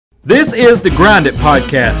This is the Grind It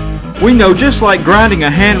Podcast. We know just like grinding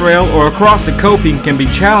a handrail or across a coping can be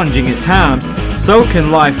challenging at times, so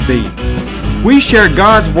can life be. We share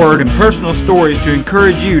God's Word and personal stories to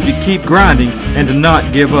encourage you to keep grinding and to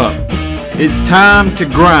not give up. It's time to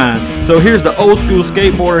grind. So here's the old school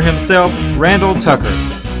skateboarder himself, Randall Tucker.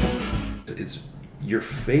 It's your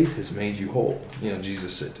faith has made you whole. You know,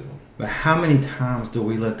 Jesus said to him. But how many times do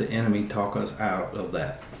we let the enemy talk us out of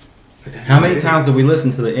that? How many times do we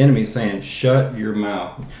listen to the enemy saying, shut your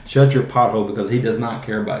mouth, shut your pothole because he does not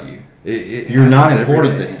care about you? You're not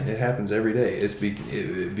important to him. It happens every day. It's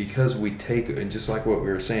because we take, and just like what we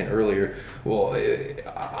were saying earlier, well,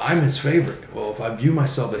 I'm his favorite. Well, if I view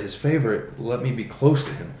myself as his favorite, let me be close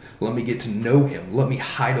to him. Let me get to know him. Let me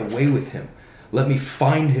hide away with him. Let me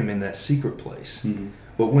find him in that secret place. Mm-hmm.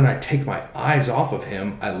 But when I take my eyes off of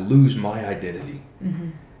him, I lose my identity.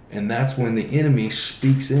 Mm-hmm. And that's when the enemy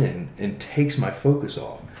speaks in and takes my focus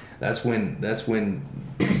off. That's when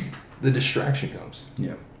the distraction comes.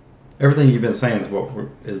 Yeah. Everything you've been saying is what we're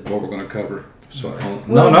going to cover. Sorry.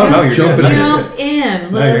 No, you're good. Jump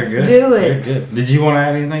in. Let's do it. You're good. Did you want to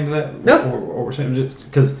add anything to that? Nope. What we're saying?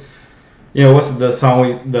 Because, you know, what's the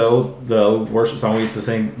song, the old worship song we used to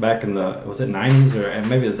sing back in the, was it 90s or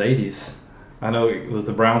maybe it was 80s? I know it was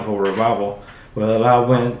the Brownsville Revival. Well, I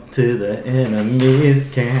went to the enemy's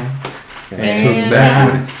camp and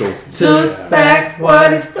took back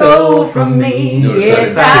what he stole from me. Notice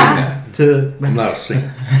Yes, I didn't sing that. I'm not a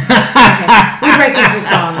singer. We break into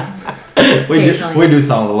song. we do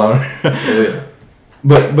songs alone. Yeah.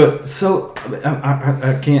 But so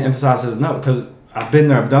I can't emphasize this enough because I've been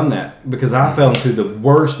there, I've done that because I fell into the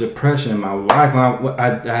worst depression in my life. And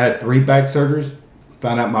I had 3 back surgeries.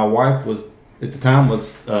 Found out my wife was at the time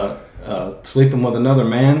sleeping with another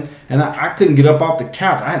man, and I couldn't get up off the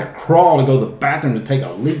couch. I had to crawl to go to the bathroom to take a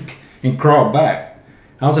leak and crawl back.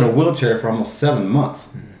 I was in a wheelchair for almost 7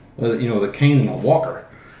 months, with a cane and a walker,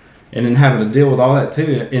 and then having to deal with all that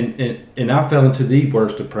too. And I fell into the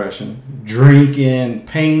worst depression: drinking,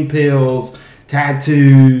 pain pills,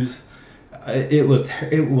 tattoos. It was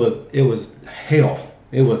hell.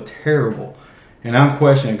 It was terrible. And I'm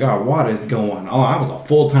questioning God, what is going on? I was a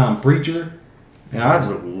full-time preacher. And I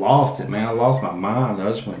just lost it, man. I lost my mind. I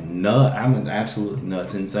just went nuts. I'm absolutely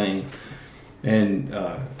nuts, insane. And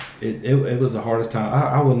it was the hardest time.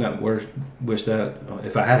 I would not wish that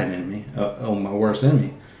if I had an enemy, on my worst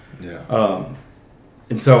enemy. Yeah.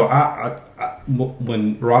 And so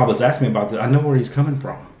when Rob was asking me about this, I know where he's coming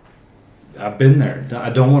from. I've been there. I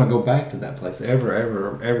don't want to go back to that place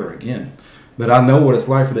ever again. But I know what it's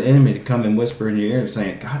like for the enemy to come and whisper in your ear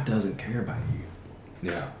saying, God doesn't care about you.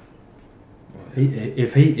 Yeah.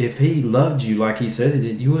 If he loved you like he says he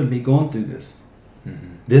did, you wouldn't be going through this.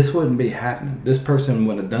 Mm-hmm. This wouldn't be happening. This person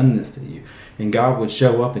wouldn't have done this to you, and God would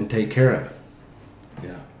show up and take care of it.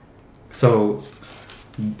 Yeah. So,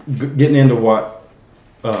 getting into what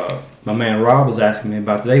my man Rob was asking me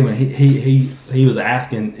about today, when he was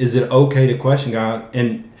asking, is it okay to question God,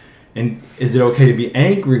 and is it okay to be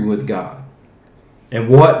angry with God, and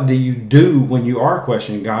what do you do when you are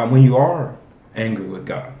questioning God, when you are angry with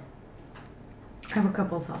God? I have a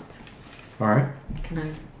couple of thoughts. All right. Can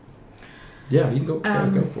I? Yeah, you can go.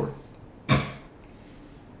 Go for it.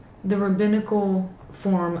 The rabbinical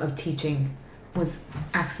form of teaching was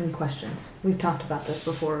asking questions. We've talked about this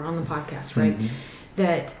before on the podcast, right? Mm-hmm.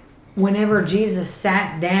 That whenever Jesus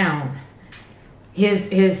sat down,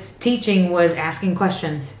 his teaching was asking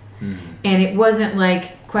questions. Mm-hmm. And it wasn't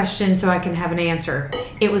question so I can have an answer.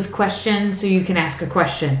 It was question so you can ask a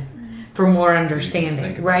question. For more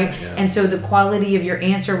understanding, right? Yeah. And so the quality of your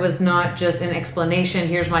answer was not just an explanation,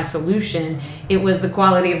 here's my solution. It was the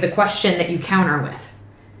quality of the question that you counter with,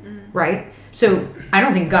 right? So I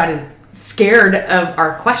don't think God is scared of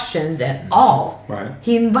our questions at all. Right.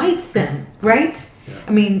 He invites them, right? Yeah.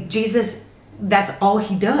 I mean, Jesus, that's all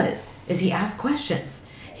he does, is he asks questions.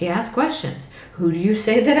 He asks questions. Who do you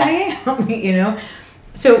say that I am?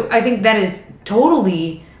 So I think that is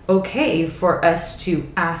totally okay for us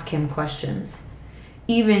to ask him questions,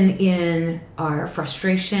 even in our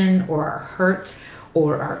frustration or our hurt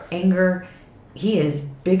or our anger. He is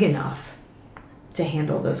big enough to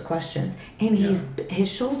handle those questions, and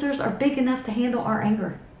his shoulders are big enough to handle our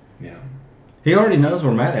anger. Yeah, he already knows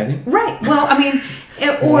we're mad at him, right? Well, I mean,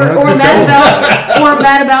 or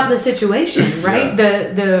mad about the situation, right?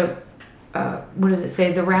 Yeah. The what does it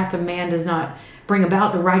say? The wrath of man does not bring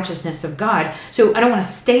about the righteousness of God. So I don't want to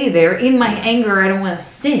stay there. In my anger, I don't want to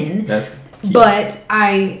sin. But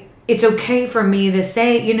it's okay for me to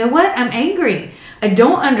say, you know what? I'm angry. I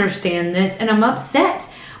don't understand this, and I'm upset.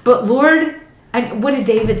 But Lord, what did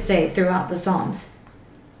David say throughout the Psalms?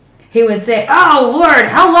 he would say, "Oh Lord,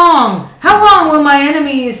 how long? How long will my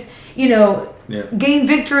enemies, gain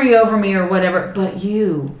victory over me or whatever? But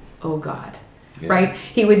you, oh God." Yeah. Right?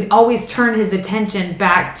 He would always turn his attention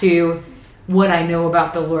back to what I know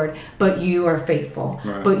about the Lord. But you are faithful.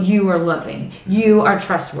 Right. But you are loving. You are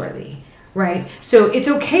trustworthy. Right? So it's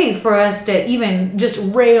okay for us to even just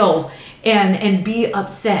rail and be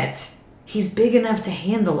upset. He's big enough to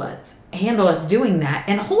handle us doing that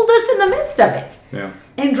and hold us in the midst of it. Yeah.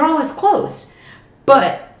 And draw us close.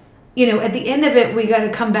 But, at the end of it, we got to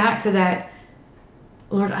come back to that,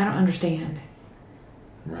 Lord, I don't understand.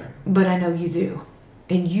 Right. But I know you do.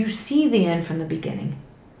 And you see the end from the beginning.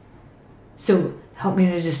 So help me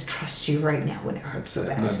to just trust you right now when it hurts so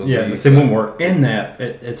bad. Yeah, but see, when we're in that,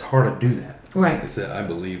 it's hard to do that. Right. It's that I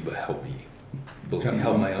believe, but help me.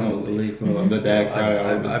 Help my unbelief. The dad cried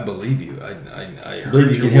out. I believe you. I believe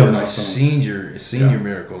heard your word. I've seen your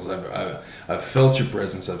miracles. I've felt your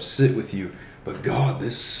presence. I've sit with you. But God,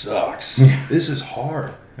 this sucks. This is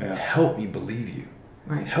hard. Yeah. Help me believe you.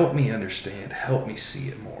 Right. Help me understand. Help me see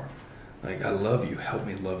it more. Like, I love you. Help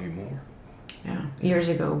me love you more. Yeah. Years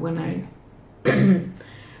ago, when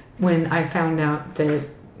I found out that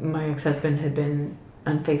my ex-husband had been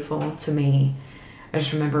unfaithful to me, I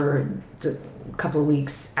just remember a couple of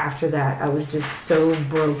weeks after that, I was just so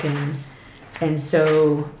broken and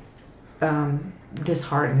so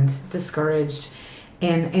disheartened, discouraged,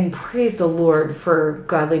 and praise the Lord for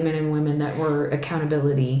godly men and women that were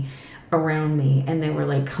accountability around me, and they were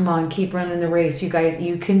like, come on, keep running the race, you guys,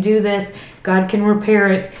 you can do this, God can repair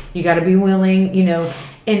it, you got to be willing,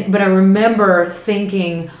 but I remember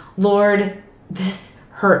thinking, Lord, this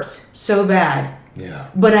hurts so bad. Yeah.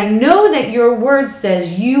 But I know that your word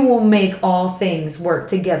says you will make all things work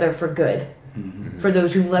together for good. Mm-hmm. For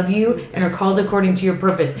those who love you and are called according to your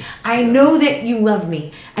purpose. I know that you love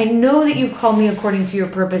me. I know that you've called me according to your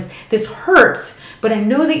purpose. This hurts, but I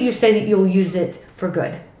know that you say that you'll use it for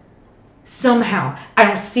good. Somehow. I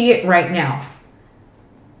don't see it right now.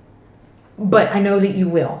 But I know that you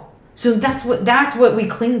will. So that's what we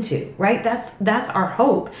cling to, right? That's our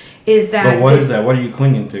hope. Is that But what is that? What are you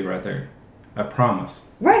clinging to right there? A promise.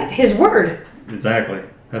 Right, his word. Exactly.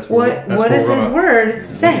 What does his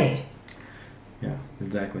word say? Yeah,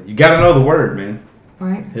 exactly. You got to know the word, man.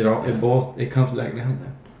 Right. It comes back down to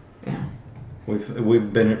that. Yeah.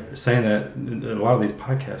 We've been saying that in a lot of these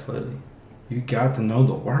podcasts lately. You got to know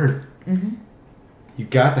the word. Mm-hmm. You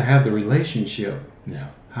got to have the relationship. Yeah.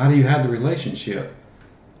 How do you have the relationship?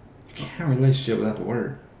 You can't have a relationship without the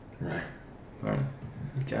word. Right. Right.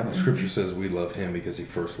 Scripture says we love him because he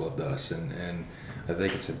first loved us, and I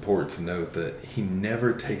think it's important to note that he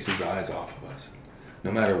never takes his eyes off of us.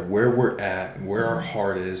 No matter where we're at, where our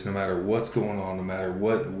heart is, no matter what's going on, no matter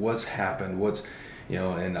what's happened,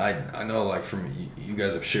 and I know, like, from you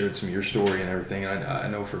guys have shared some of your story and everything. I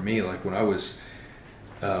know for me, like, when I was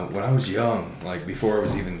young, like before I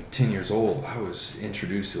was even 10 years old, I was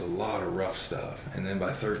introduced to a lot of rough stuff, and then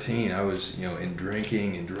by 13, I was in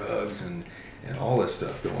drinking and drugs and all this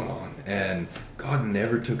stuff going on, and God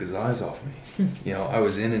never took his eyes off me. I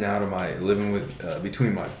was in and out of living with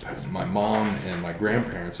between my mom and my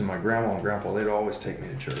grandparents, and my grandma and grandpa. They'd always take me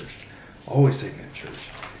to church, and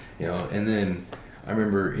then I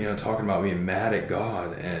remember talking about being mad at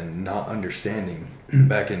God and not understanding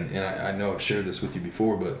and I know I've shared this with you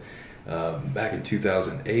before, but back in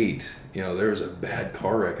 2008, there was a bad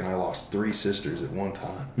car wreck and I lost 3 sisters at one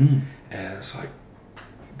time, and it's like,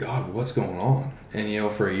 God, what's going on?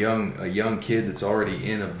 And for a young kid that's already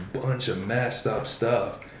in a bunch of messed up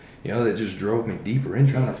stuff, that just drove me deeper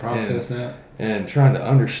into trying to process that and trying to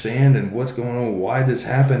understand and what's going on, why this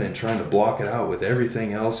happened, and trying to block it out with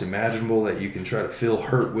everything else imaginable that you can try to feel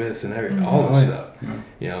hurt with and all this stuff.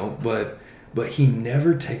 But he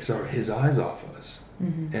never takes his eyes off of us.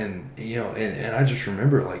 Mm-hmm. And I just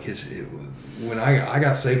remember, like, when I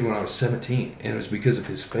got saved when I was 17, and it was because of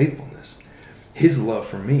his faithfulness. His love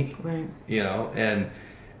for me, right?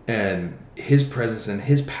 And his presence and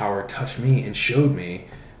his power touched me and showed me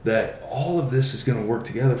that all of this is going to work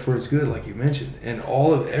together for his good, like you mentioned, and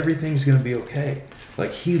everything's going to be okay.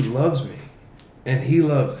 Like, he loves me, and he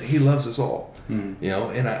loves us all. Mm-hmm.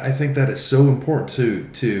 And I think that is so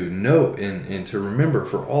important to note and to remember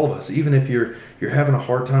for all of us, even if you're having a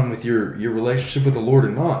hard time with your relationship with the Lord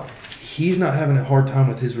or not. He's not having a hard time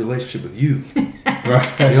with his relationship with you. Right.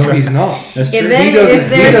 He's not. That's true. If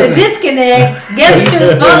there's a disconnect, guess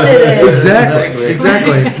whose fault it is?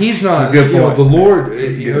 Exactly. He's not. That's a good point. The Lord,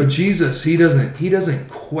 Jesus, he doesn't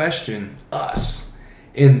question us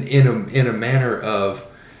in a manner of,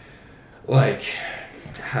 like,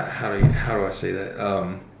 how do I say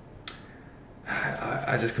that?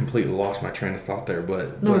 I just completely lost my train of thought there,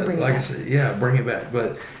 but No, bring it like I back. said, yeah, bring it back.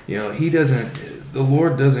 But the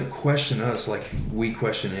Lord doesn't question us like we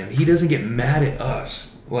question Him. He doesn't get mad at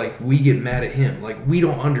us like we get mad at Him. Like we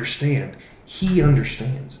don't understand. He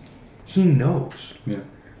understands. He knows.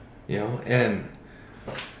 Yeah. And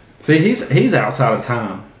See, he's outside of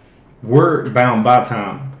time. We're bound by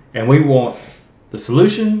time, and we want the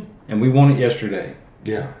solution, and we want it yesterday.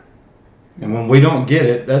 yeah, And when we don't get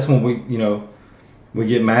it, that's when we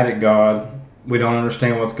get mad at God. We don't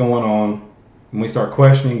understand what's going on. And we start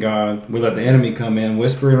questioning God. We let the enemy come in,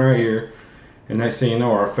 whisper in our ear. And next thing you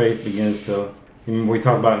know, our faith begins to... Remember we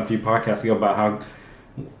talked about in a few podcasts ago about how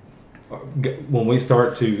when we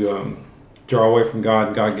start to draw away from God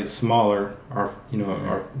and God gets smaller,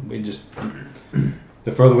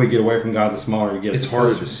 the further we get away from God, the smaller it gets. it's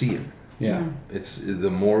harder to see Him. Yeah. It's the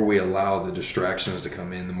more we allow the distractions to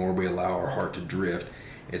come in, the more we allow our heart to drift.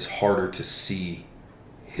 It's harder to see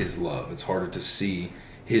His love. It's harder to see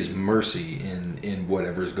His mercy in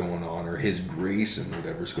whatever's going on, or His grace in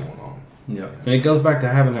whatever's going on. Yeah. And it goes back to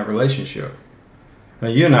having that relationship. Now,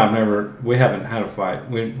 you and I we haven't had a fight.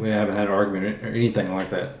 We haven't had an argument or anything like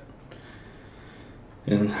that.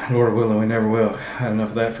 And Lord willing, we never will. I had enough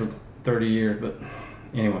of that for 30 years, but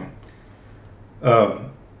anyway.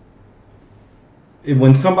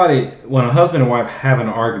 When a husband and wife have an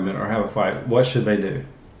argument or have a fight, what should they do?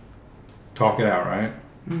 Talk it out, right?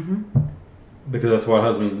 Mm-hmm. Because that's what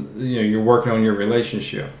you're working on your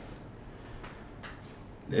relationship.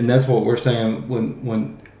 And that's what we're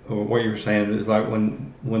saying or what you're saying is like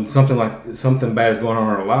when something bad is going on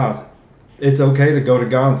in our lives, it's okay to go to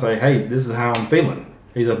God and say, hey, this is how I'm feeling.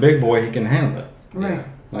 He's a big boy, He can handle it. Right. Yeah.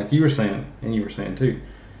 Like you were saying, and you were saying too.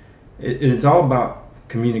 It's all about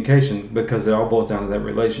communication because it all boils down to that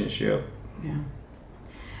relationship. Yeah.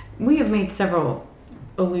 We have made several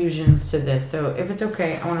allusions to this, so if it's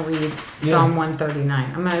okay, I want to read Psalm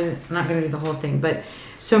 139. I'm not going to do the whole thing, but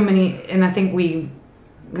so many, and I think we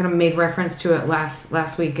kind of made reference to it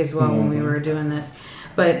last week as well when we were doing this.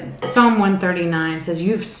 But Psalm 139 says,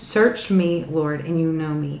 "You've searched me, Lord, and you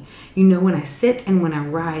know me. You know when I sit and when I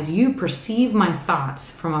rise. You perceive my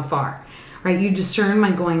thoughts from afar." Right? You discern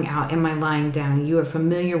my going out and my lying down. You are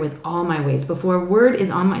familiar with all my ways. Before a word is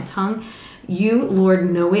on my tongue, you,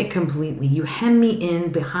 Lord, know it completely. You hem me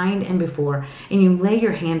in behind and before, and you lay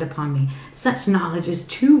your hand upon me. Such knowledge is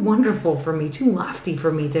too wonderful for me, too lofty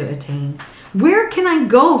for me to attain. Where can I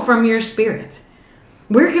go from your spirit?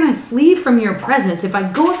 Where can I flee from your presence? If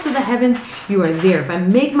I go up to the heavens, you are there. If I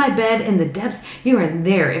make my bed in the depths, you are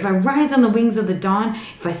there. If I rise on the wings of the dawn,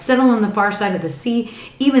 if I settle on the far side of the sea,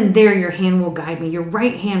 even there your hand will guide me. Your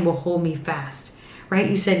right hand will hold me fast. Right?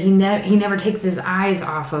 You said he never takes his eyes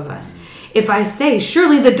off of us. If I say,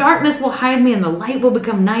 surely the darkness will hide me and the light will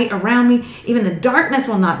become night around me, even the darkness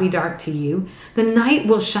will not be dark to you. The night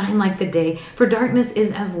will shine like the day, for darkness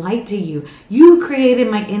is as light to you. You created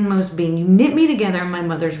my inmost being. You knit me together in my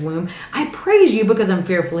mother's womb. I praise you because I'm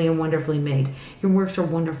fearfully and wonderfully made. Your works are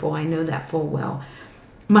wonderful. I know that full well.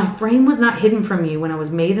 My frame was not hidden from you when I was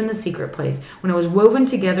made in the secret place, when I was woven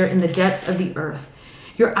together in the depths of the earth.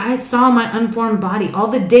 Your eyes saw my unformed body. All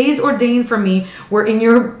the days ordained for me were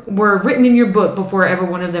written in your book before ever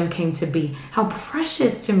one of them came to be. How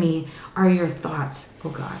precious to me are your thoughts, O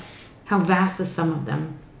God. How vast the sum of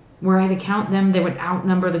them. Were I to count them, they would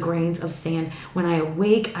outnumber the grains of sand. When I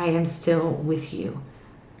awake, I am still with you.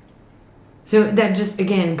 So that just,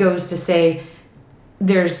 again, goes to say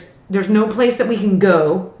there's no place that we can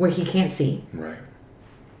go where he can't see. Right.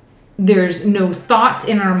 There's no thoughts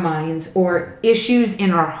in our minds or issues in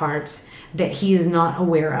our hearts that he is not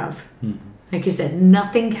aware of. Mm-hmm. Like you said,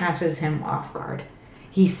 nothing catches him off guard.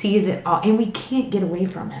 He sees it all, and we can't get away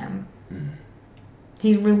from him. Mm-hmm.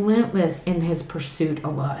 He's relentless in his pursuit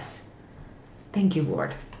of us. Thank you,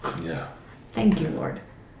 Lord. Yeah. Thank you, Lord.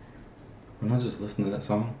 When I just listen to that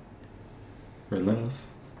song, Relentless.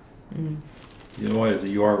 Mm-hmm. You know what is it?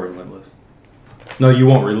 You are relentless. No, you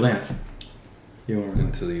won't relent.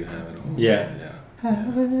 Until you have it all. Yeah.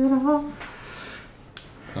 Have it all.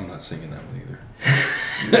 I'm not singing that one either.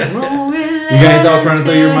 You got any thoughts running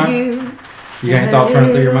through your mind? You got any thoughts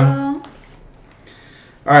running through your mind?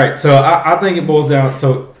 All right, so I think it boils down.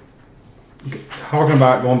 So talking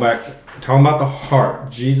about the heart.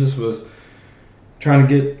 Jesus was trying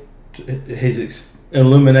to get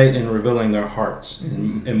illuminating and revealing their hearts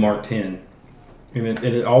in Mark 10. And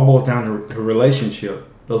it all boils down to a relationship.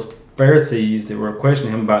 Those Pharisees that were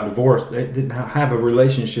questioning him about divorce, they didn't have a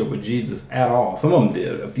relationship with Jesus at all. Some of them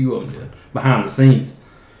did, a few of them did, behind the scenes.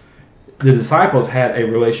 The disciples had a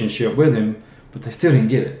relationship with him, but they still didn't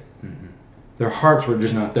get it. Mm-hmm. Their hearts were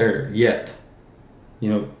just not there yet.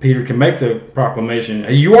 Peter can make the proclamation,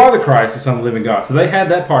 "Hey, you are the Christ, the Son of the living God." So they had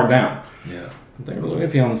that part down. Yeah. They were a little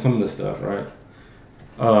iffy on some of this stuff, right?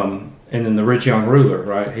 And then the rich young ruler,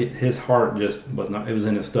 right? His heart just was not. It was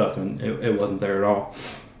in his stuff, and it wasn't there at all.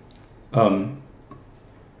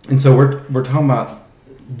 And so we're talking about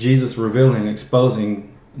Jesus revealing,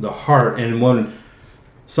 exposing the heart, and when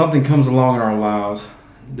something comes along in our lives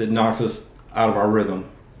that knocks us out of our rhythm,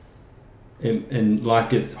 and life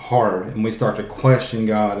gets hard, and we start to question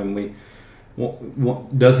God, and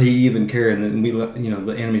does He even care? And then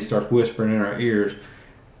the enemy starts whispering in our ears.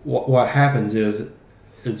 What happens is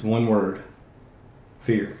one word: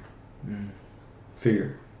 fear.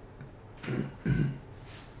 Fear.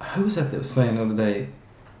 Who was that was saying the other day?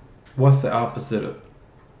 What's the opposite of?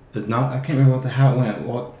 It's not. I can't remember how it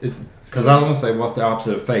went. Because I was going to say, what's the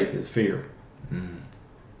opposite of faith? Is fear.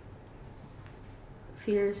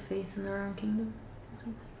 Fear is faith in the wrong kingdom.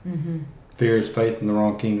 Mm-hmm. Fear is faith in the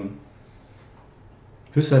wrong kingdom.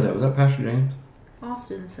 Who said that? Was that Pastor James?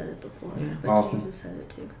 Austin said it before, Yeah. but Austin. James has said it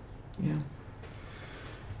too. Yeah.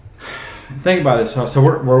 Think about this. So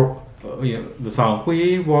we're the song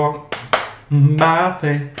 "We Walk by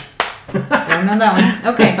Faith." Don't know that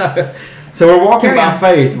one. Okay. So we're walking Carry by on.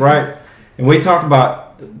 faith, right? And we talked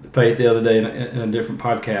about faith the other day in a different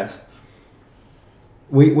podcast.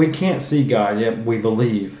 We can't see God, yet we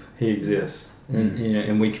believe He exists,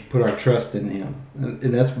 and we put our trust in Him,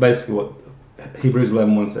 and that's basically what Hebrews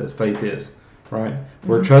 11:1 says. Faith is, right?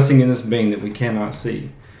 We're trusting in this being that we cannot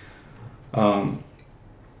see. And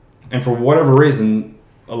for whatever reason,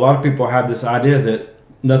 a lot of people have this idea that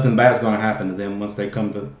nothing bad's going to happen to them once they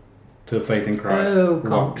come to faith in Christ. Oh,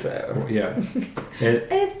 contrary. Yeah.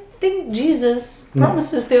 I think Jesus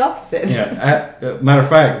promises the opposite. Yeah. Matter of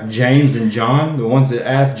fact, James and John, the ones that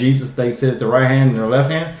asked Jesus if they sit at the right hand and their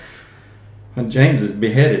left hand, and James is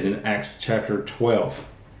beheaded in Acts chapter 12,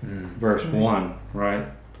 verse 1, right?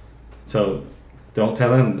 So don't tell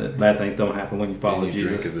them that bad things don't happen when you follow Can you Jesus.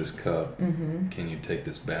 drink of this cup? Mm-hmm. Can you take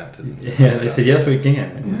this baptism? Yeah, they said, yes, we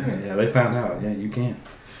can. And, yeah, they found out. Yeah, you can.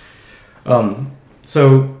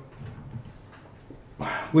 So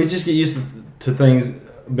we just get used to things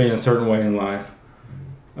being a certain way in life.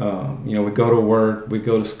 We go to work, we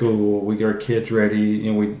go to school, we get our kids ready,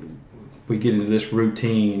 we get into this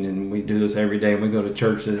routine, and we do this every day. And we go to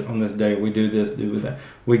church on this day, we do this, do that.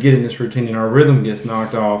 We get in this routine, and our rhythm gets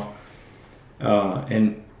knocked off.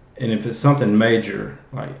 And if it's something major,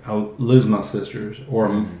 like I'll lose my sisters,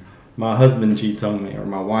 or my husband cheats on me, or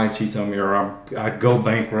my wife cheats on me, or I go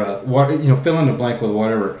bankrupt, fill in the blank with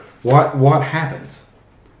whatever. What happens?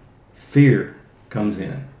 Fear comes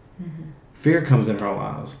in. Mm-hmm. Fear comes into our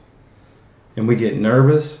lives, and we get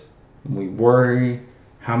nervous, and we worry.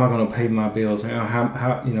 How am I going to pay my bills? What am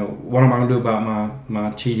I going to do about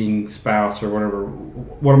my cheating spouse, or whatever?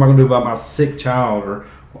 What am I going to do about my sick child, or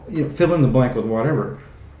fill in the blank with whatever.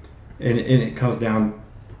 And it comes down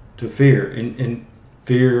to fear, and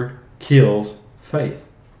fear kills faith,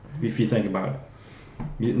 if you think about it.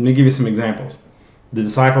 Let me give you some examples. The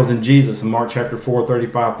disciples and Jesus in Mark chapter 4,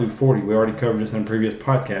 35 through 40. We already covered this in a previous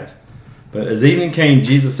podcast. But as evening came,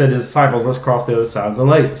 Jesus said to his disciples, let's cross the other side of the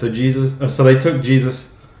lake. So they took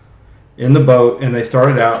Jesus in the boat, and they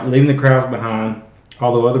started out, leaving the crowds behind,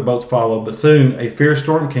 although other boats followed. But soon a fierce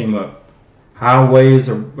storm came up. High waves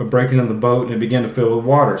are breaking in the boat, and it began to fill with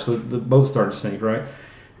water. So the boat started to sink, right?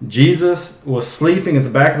 Jesus was sleeping at the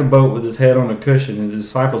back of the boat with his head on a cushion, and the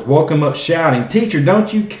disciples woke him up shouting, "Teacher,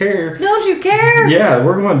 don't you care? Don't you care? Yeah,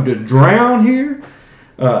 we're going to drown here."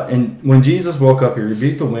 And when Jesus woke up, he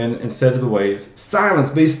rebuked the wind and said to the waves, "Silence,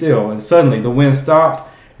 be still." And suddenly the wind stopped,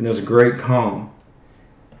 and there was a great calm.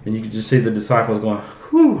 And you could just see the disciples going,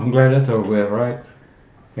 "Whew, I'm glad that's over with," right?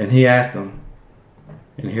 And he asked them,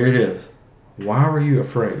 and here it is, why were you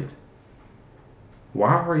afraid?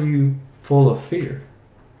 Why were you full of fear?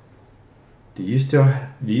 Do you still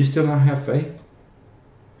not have faith?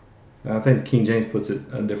 I think the King James puts it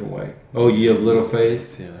a different way. Oh, ye of little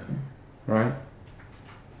faith. Yeah. Right?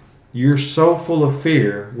 You're so full of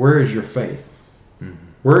fear. Where is your faith? Mm-hmm.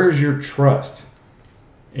 Where is your trust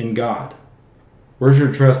in God? Where's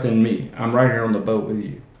your trust in me? I'm right here on the boat with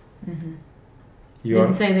you. Mm-hmm. You Didn't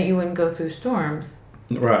are, say that you wouldn't go through storms.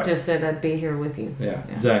 right. Just said I'd be here with you. Yeah,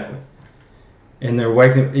 exactly. And they're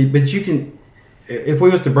waking, but you can, if we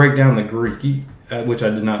was to break down the Greek, which I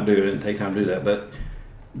did not do, I didn't take time to do that, but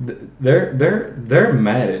they're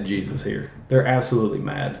mad at Jesus here. They're absolutely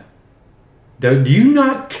mad. Do you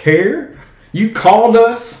not care? You called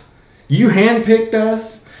us. You handpicked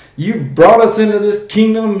us. You brought us into this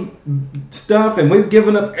kingdom stuff, and we've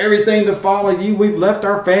given up everything to follow you. We've left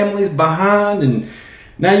our families behind, and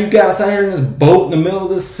Now you got us out here in this boat in the middle of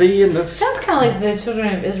the sea and this. Sounds kind of like the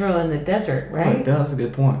children of Israel in the desert, Oh, right? it does. That's a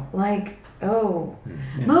good point. Like, oh,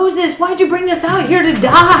 Yeah. Moses, why'd you bring us out here to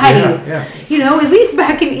die? Yeah. You know, at least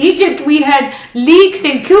back in Egypt we had leeks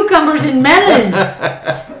and cucumbers and melons.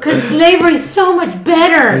 Because slavery's so much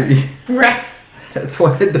better. Right. That's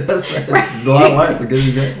what it does. Right. It's a lot like a good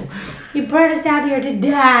example. You brought us out here to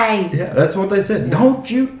die. Yeah, that's what they said.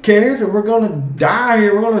 Don't you care that we're going to die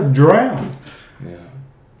here? We're going to drown. Yeah.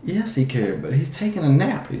 Yes, he cared, but he's taking a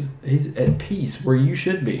nap. He's at peace where you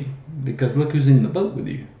should be because look who's in the boat with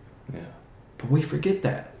you. Yeah. But we forget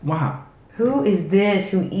that. Why? Who is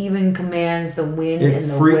this who even commands the wind It and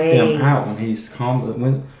the freaked waves? them out when he's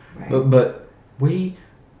calm. Right. But we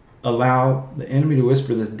allow the enemy to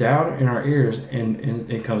whisper this doubt in our ears, and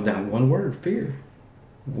it comes down to one word: fear.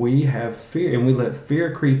 We have fear, and we let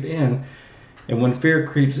fear creep in. And when fear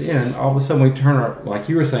creeps in, all of a sudden we turn our, like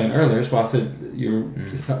you were saying earlier. That's why I said you were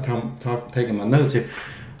just taking my notes here.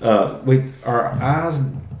 Our eyes,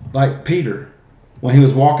 like Peter, when he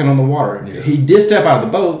was walking on the water, he did step out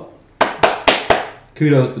of the boat.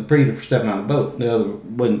 Kudos to Peter for stepping out of the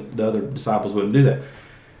boat. The other disciples wouldn't do that.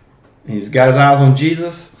 He's got his eyes on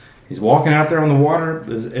Jesus. He's walking out there on the water.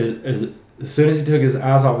 As soon as he took his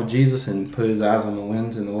eyes off of Jesus and put his eyes on the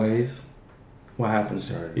winds and the waves, what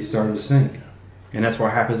happens? He started to sink. And that's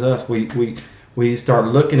what happens to us. We start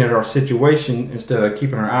looking at our situation instead of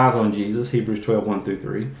keeping our eyes on Jesus, Hebrews 12, 1 through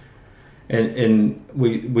 3. And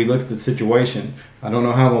we look at the situation. I don't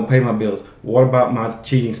know how I'm going to pay my bills. What about my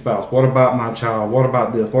cheating spouse? What about my child? What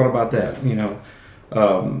about this? What about that? You know,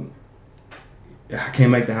 I can't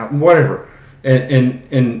make the house. Whatever.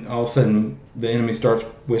 And all of a sudden, the enemy starts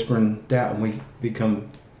whispering doubt, and we become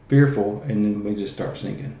fearful, and then we just start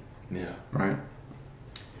sinking. Yeah. Right?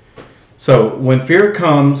 So when fear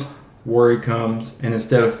comes, worry comes, and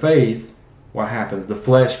instead of faith, what happens? The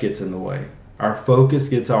flesh gets in the way. Our focus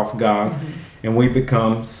gets off God, and we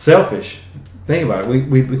become selfish. Think about it.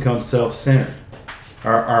 We become self-centered.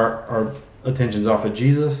 Our attention's off of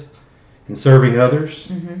Jesus and serving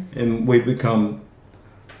others, and we become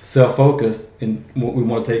self-focused, and we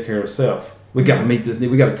want to take care of self. We got to meet this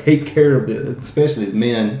need. We got to take care of especially as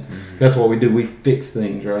men. That's what we do. We fix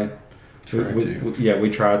things, right? We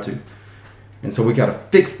try to. And so we got to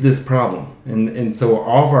fix this problem. And so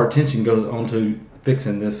all of our attention goes on to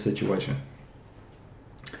fixing this situation.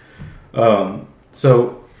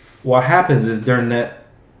 So what happens is during that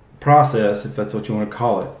process, if that's what you want to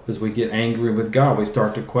call it, is we get angry with God. We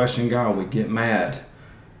start to question God. We get mad.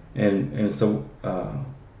 And so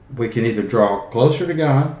we can either draw closer to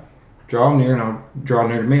God, draw near, and I'll draw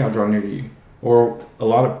near to me, I'll draw near to you. Or a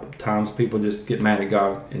lot of times people just get mad at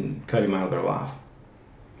God and cut him out of their life.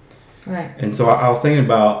 Right. And so I was thinking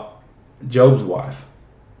about Job's wife.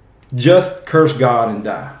 Just curse God and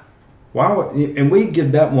die. And we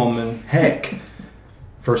give that woman heck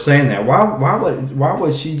for saying that. Why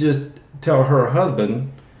would she just tell her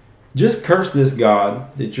husband, just curse this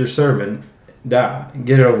God that you're serving, die, and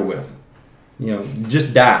get it over with? You know,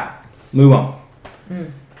 just die. Move on.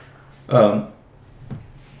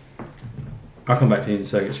 I'll come back to you in a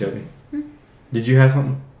second, Shelby. Did you have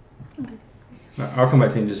something? Okay. I'll come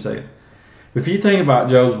back to you in just a second. If you think about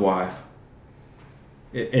Job's wife,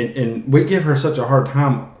 and we give her such a hard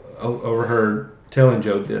time over her telling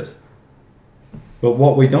Job this, but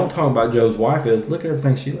what we don't talk about Job's wife is, look at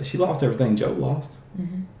everything she lost everything Job lost.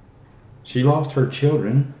 She lost her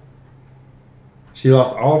children. She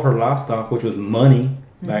lost all of her livestock, which was money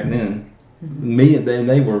back then.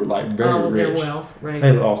 They were like very all of rich. their wealth, right?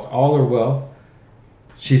 They lost all their wealth.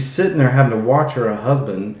 She's sitting there having to watch her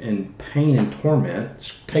husband in pain and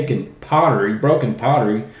torment, taking pottery, broken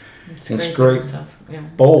pottery, and scrape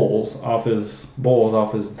bowls off his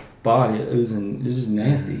body, oozing. It's just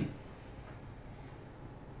nasty.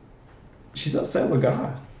 She's upset with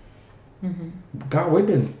God. God, we've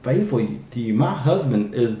been faithful to you. My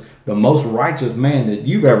husband is the most righteous man that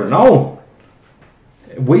you've ever known.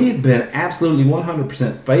 We've been absolutely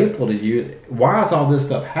 100% faithful to you. Why is all this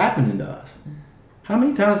stuff happening to us? How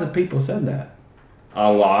many times have people said that?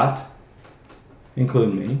 A lot,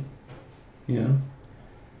 including me. You know,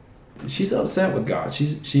 she's upset with God.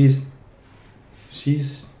 She's.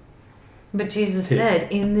 But Jesus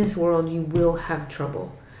said, "In this world you will have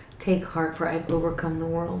trouble. Take heart, for I've overcome the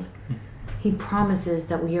world." He promises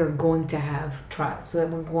that we are going to have trials, that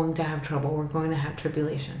we're going to have trouble, we're going to have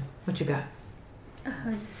tribulation. What you got?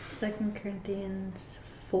 2 Corinthians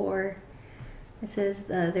 4. It says,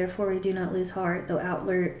 "Therefore we do not lose heart, though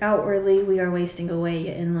outwardly we are wasting away,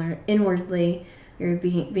 yet inwardly we are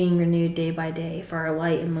being renewed day by day. For our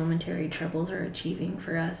light and momentary troubles are achieving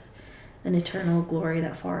for us an eternal glory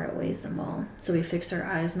that far outweighs them all. So we fixed our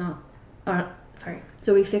eyes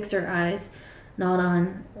So we fixed our eyes not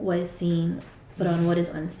on what is seen, but on what is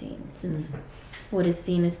unseen. Since what is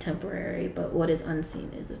seen is temporary, but what is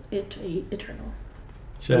unseen is eternal.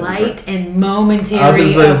 Light and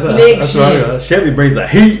momentary affliction. Chevy brings the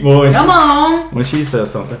heat, boy. Come on. When she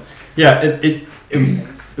says something. Yeah, it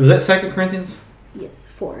was that 2 Corinthians? Yes,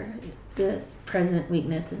 4. The present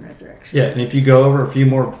weakness and resurrection. Yeah, and if you go over a few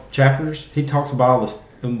more chapters, he talks about all this.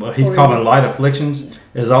 He's calling light afflictions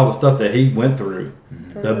is all the stuff that he went through.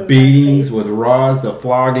 The beatings with rods, the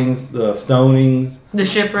floggings, the stonings, the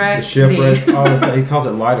shipwrecks, all this stuff. He calls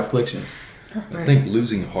it light afflictions. I think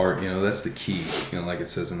losing heart, that's the key. Like it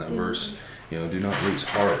says in that verse, do not lose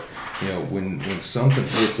heart. When something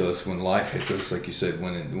hits us, when life hits us, like you said,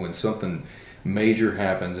 when something major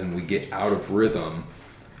happens and we get out of rhythm,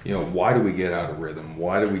 why do we get out of rhythm?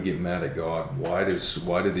 Why do we get mad at God? Why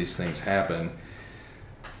do these things happen?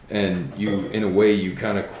 And you, in a way, you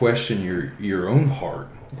kind of question your own heart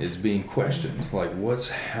is being questioned. Like, what's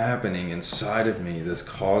happening inside of me that's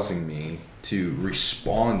causing me to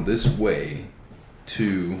respond this way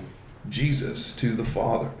to Jesus, to the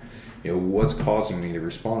Father? What's causing me to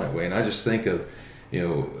respond that way? And I just think of,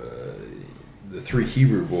 the 3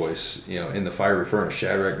 Hebrew boys, in the fiery furnace,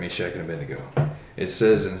 Shadrach, Meshach, and Abednego. It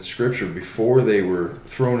says in Scripture, before they were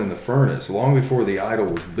thrown in the furnace, long before the idol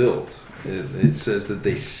was built, it says that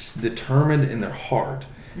they determined in their heart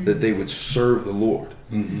that they would serve the Lord.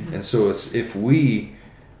 Mm-hmm. And so if we,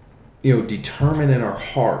 determine in our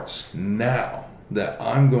hearts now that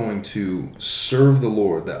I'm going to serve the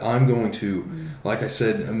Lord, that I'm going to, like I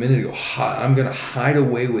said a minute ago, I'm going to hide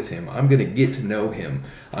away with Him. I'm going to get to know Him.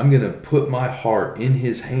 I'm going to put my heart in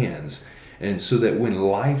His hands. And so that when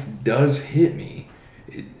life does hit me,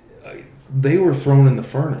 they were thrown in the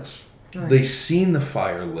furnace. Right. They seen the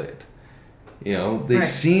fire lit. They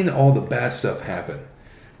seen all the bad stuff happen.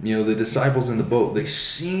 The disciples in the boat, they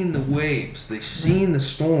seen the waves. They seen the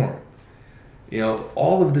storm.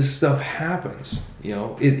 All of this stuff happens.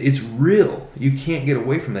 It's real. You can't get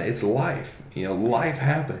away from that. It's life. Life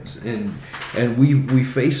happens. And we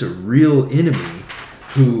face a real enemy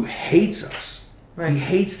who hates us. Right. He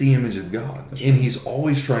hates the image of God. That's and right. He's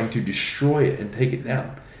always trying to destroy it and take it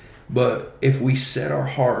down. But if we set our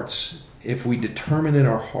hearts, if we determine in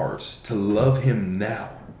our hearts to love Him now,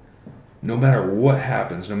 no matter what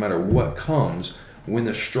happens, no matter what comes, when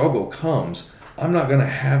the struggle comes, I'm not going to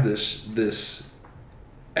have this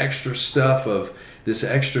extra stuff of this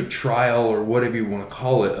extra trial or whatever you want to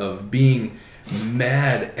call it of being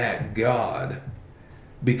mad at God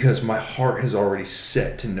because my heart has already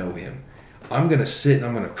set to know Him. I'm going to sit and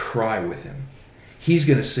I'm going to cry with Him. He's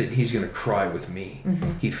going to sit and He's going to cry with me.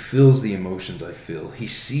 Mm-hmm. He feels the emotions I feel. He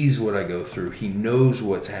sees what I go through. He knows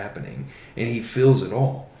what's happening and He feels it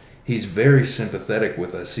all. He's very sympathetic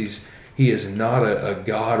with us. He is not a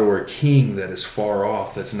God or a king that is far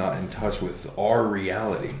off, that's not in touch with our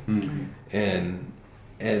reality and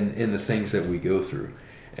in the things that we go through.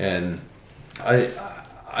 And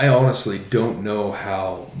I honestly don't know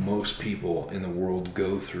how most people in the world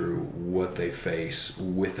go through what they face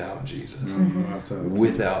without Jesus,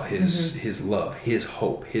 without His love, His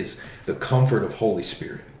hope, the comfort of Holy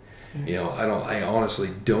Spirit. I honestly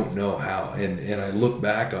don't know how. And I look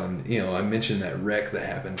back on, I mentioned that wreck that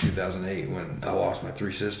happened in 2008 when I lost my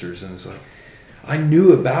 3 sisters. And it's like, I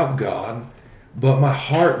knew about God, but my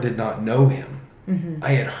heart did not know Him. Mm-hmm.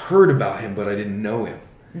 I had heard about Him, but I didn't know Him.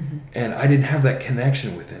 Mm-hmm. And I didn't have that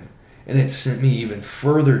connection with Him. And it sent me even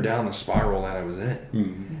further down the spiral that I was in.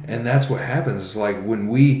 Mm-hmm. And that's what happens. It's like when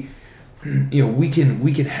we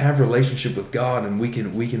can have relationship with God and we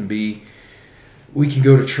can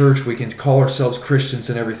go to church, we can call ourselves Christians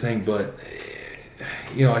and everything, but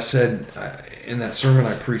I said in that sermon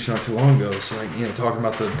I preached not too long ago, it's like, talking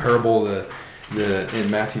about the parable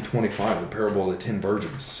in Matthew 25, the parable of the 10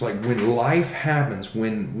 virgins. It's like when life happens,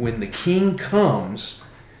 when the king comes,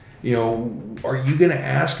 are you going to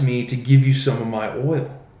ask me to give you some of my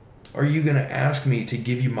oil? Are you going to ask me to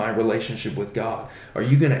give you my relationship with God? Are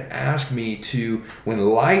you going to ask me to, when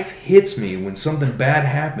life hits me, when something bad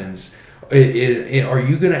happens, are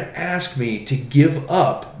you going to ask me to give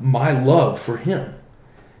up my love for Him?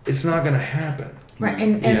 It's not going to happen. Right,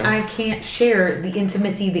 and I can't share the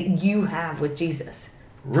intimacy that you have with Jesus.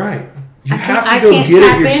 Right. You have to go get it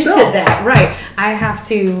yourself. I can't tap into that. Right. I have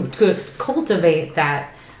to cultivate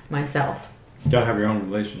that myself. You gotta have your own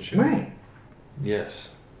relationship. Right.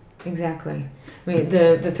 Yes. Exactly. I mean,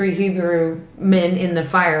 the 3 Hebrew men in the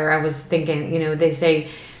fire, I was thinking,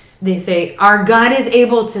 they say, our God is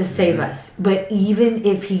able to save us, but even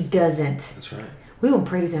if He doesn't, that's right, we will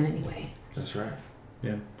praise Him anyway. That's right.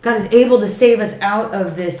 Yeah. God is able to save us out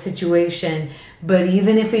of this situation, but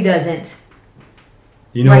even if He doesn't,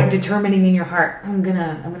 You know, right, determining in your heart, I'm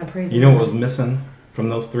gonna praise Him. you know what was missing from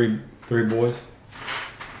those three boys?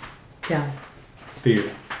 Yeah. Fear.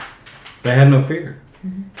 They had no fear.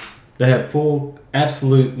 They had full,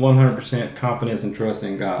 absolute, 100% confidence and trust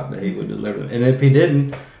in God that He would deliver them. And if He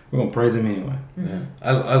didn't, we're going to praise Him anyway. Yeah.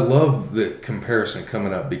 I love the comparison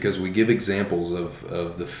coming up because we give examples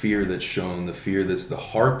of the fear that's shown, the fear that's the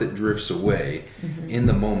heart that drifts away in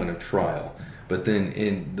the moment of trial. But then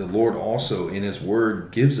in the Lord also in His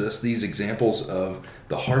Word gives us these examples of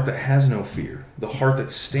the heart that has no fear, the heart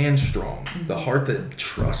that stands strong, the heart that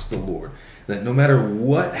trusts the Lord. That no matter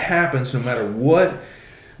what happens, no matter what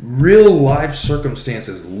real life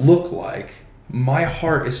circumstances look like, my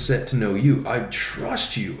heart is set to know You. I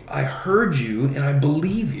trust You. I heard You and I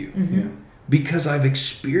believe You. Yeah. Because I've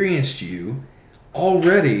experienced You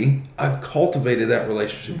already. I've cultivated that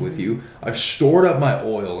relationship with You. I've stored up my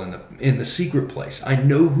oil in the secret place. I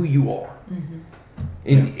know who You are.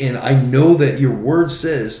 And I know that Your Word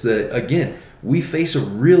says that, again, we face a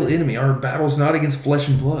real enemy. Our battle's not against flesh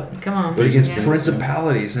and blood, Come on. but against Yeah.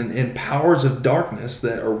 principalities and powers of darkness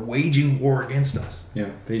that are waging war against us. Yeah.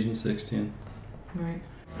 Ephesians 6:10. Right.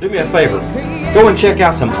 Do me a favor. Go and check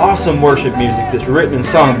out some awesome worship music that's written and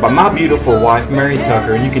sung by my beautiful wife, Mary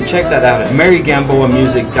Tucker, and you can check that out at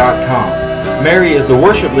marygamboamusic.com. Mary is the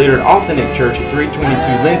worship leader at Authentic Church at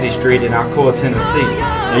 322 Lindsay Street in Alcoa, Tennessee.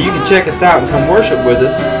 Now you can check us out and come worship with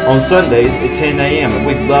us on Sundays at 10 a.m. and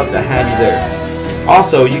we'd love to have you there.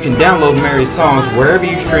 Also, you can download Mary's songs wherever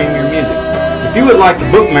you stream your music. If you would like to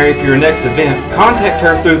book Mary for your next event, contact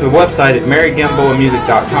her through the website at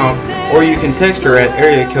marygamboamusic.com or you can text her at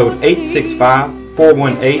area code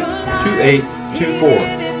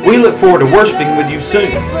 865-418-2824. We look forward to worshiping with you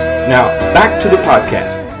soon. Now, back to the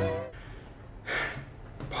podcast.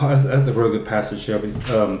 That's a real good passage, Shelby.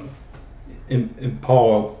 And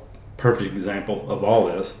Paul, perfect example of all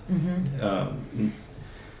this,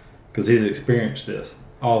 because he's experienced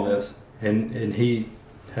all this, and he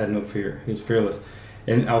had no fear. He was fearless.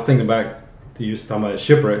 And I was thinking back to you talking about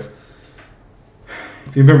shipwrecks.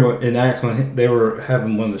 If you remember in Acts when they were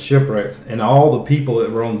having one of the shipwrecks, and all the people that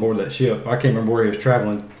were on board that ship, I can't remember where he was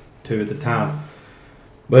traveling to at the time.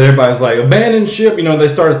 But everybody's like, abandon ship. You know, they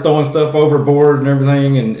started throwing stuff overboard and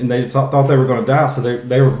everything, and they thought they were going to die, so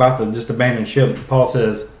they were about to just abandon ship. Paul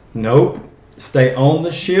says, nope, stay on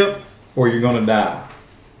the ship or you're going to die.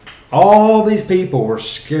 All these people were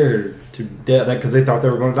scared to death because they thought they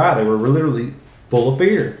were going to die. They were literally full of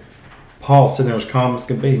fear. Paul sitting there as calm as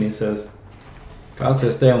could be, and he says, God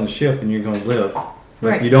says stay on the ship and you're going to live. But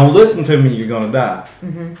Right. if you don't listen to me, you're going to die.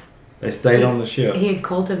 They stayed on the ship. He had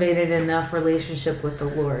cultivated enough relationship with the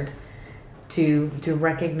Lord to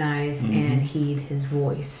recognize and heed His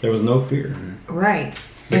voice. There was no fear Right.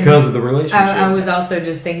 because of the relationship. I was also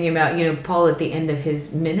just thinking about, Paul at the end of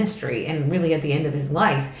his ministry and really at the end of his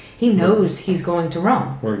life, he knows he's going to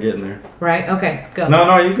Rome, We're getting there. right? Okay, go.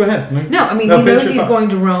 No, you go ahead. No, I mean, No, he finish knows your he's thought. going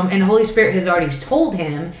to Rome, and the Holy Spirit has already told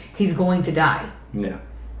him he's going to die, Yeah.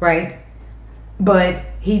 right? But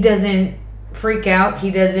he doesn't freak out.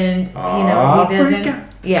 He doesn't, he freak doesn't. out.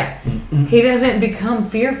 Yeah. He doesn't become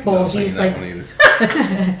fearful. Not saying He's that like one either.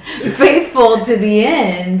 faithful to the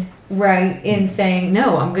end, right? In saying,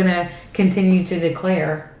 no, I'm going to continue to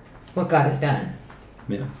declare what God has done.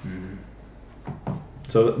 Yeah.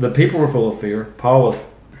 So the people were full of fear. Paul was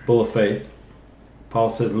full of faith. Paul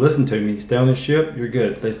says, listen to me. Stay on the ship, you're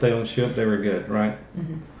good. They stayed on the ship, they were good, right?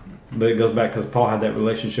 But it goes back because Paul had that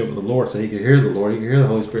relationship with the Lord, so he could hear the Lord. He could hear the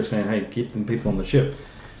Holy Spirit saying, hey, keep them people on the ship.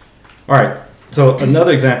 All right. So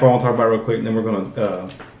another example I want to talk about real quick, and then we're going to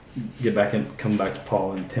get back and come back to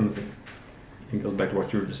Paul and Timothy. It goes back to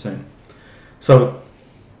what you were just saying. So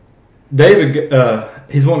David,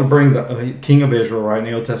 he's wanting to bring the king of Israel, right, in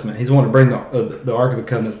the Old Testament. He's wanting to bring the Ark of the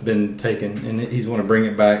Covenant's been taken, and he's wanting to bring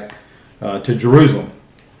it back to Jerusalem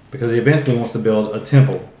because he eventually wants to build a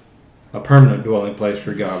temple, a permanent dwelling place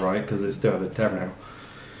for God, right? Because they still have the tabernacle.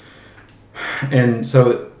 And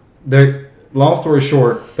so, long story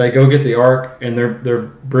short, they go get the ark and they're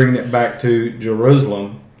bringing it back to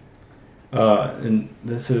Jerusalem. And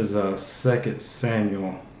this is 2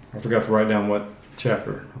 Samuel. I forgot to write down what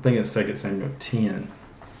chapter. I think it's 2 Samuel 10.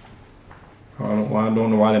 I don't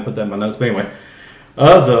know why I didn't put that in my notes. But anyway,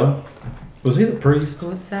 Uzzah, was he the priest?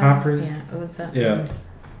 High priest? Yeah, Uzzah. Yeah.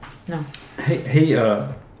 No. He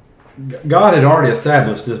God had already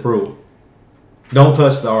established this rule. Don't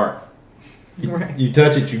touch the ark. Right. You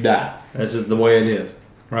touch it, you die. That's just the way it is,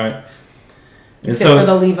 right? And Except for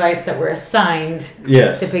the Levites that were assigned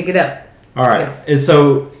yes. to pick it up. All right. Yeah. And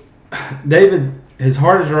so David, his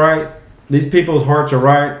heart is right. These people's hearts are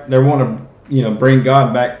right. They want to, bring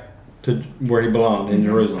God back to where he belonged in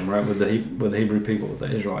Jerusalem, right, with the Hebrew people, with the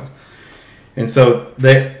Israelites. And so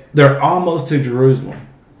they're almost to Jerusalem,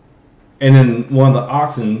 and then one of the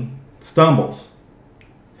oxen stumbles,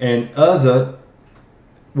 and Uzzah,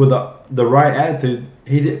 with the right attitude,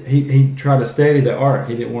 he tried to steady the ark.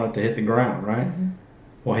 He didn't want it to hit the ground, right? Mm-hmm.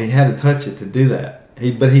 Well, he had to touch it to do that.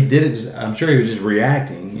 But he did it. I'm sure he was just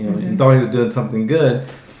reacting. He thought he was doing something good,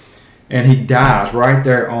 and he dies right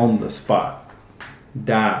there on the spot.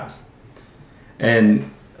 Dies,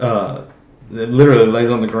 and it literally lays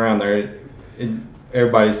on the ground there. And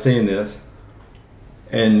everybody's seeing this,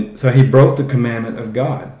 and so he broke the commandment of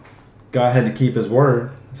God. God had to keep his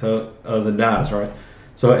word, so Uzzah dies, right?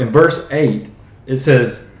 So in verse 8, it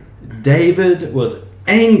says, David was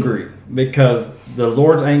angry because the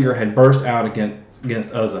Lord's anger had burst out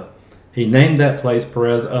against Uzzah. He named that place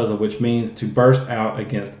Perez Uzzah, which means to burst out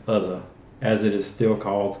against Uzzah, as it is still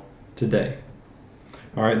called today.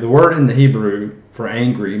 All right, the word in the Hebrew for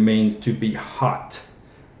angry means to be hot,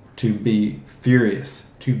 to be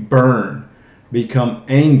furious, to burn, become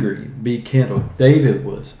angry, be kindled. David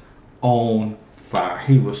was on fire.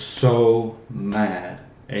 He was so mad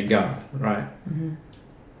at God, right? Mm-hmm.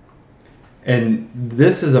 And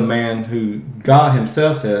this is a man who God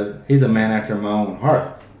himself says he's a man after my own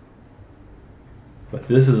heart. But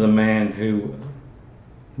this is a man who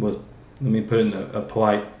was, let me put it in a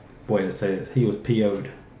polite way to say this, he was PO'd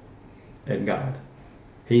at God.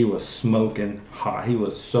 He was smoking hot. He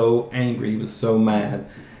was so angry. He was so mad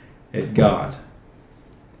at God.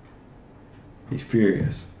 He's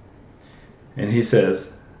furious. And he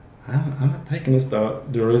says, I'm not taking this to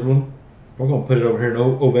Jerusalem. We're going to put it over here in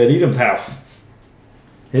Obed-Edom's house.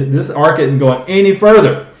 This ark isn't going any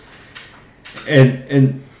further.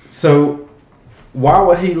 And so why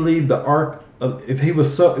would he leave the ark if he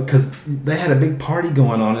was so, because they had a big party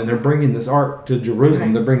going on and they're bringing this ark to Jerusalem.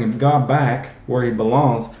 Right. They're bringing God back where he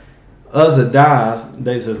belongs. Uzzah dies.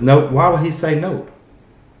 David says, nope. Why would he say nope?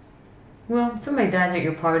 Well, if somebody dies at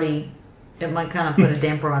your party, it might kind of put a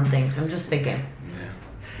damper on things. I'm just thinking.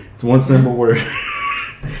 Yeah. It's one simple word.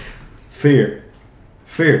 Fear.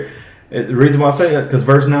 Fear. The reason why I say that, because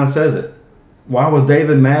verse 9 says it. Why was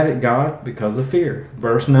David mad at God? Because of fear.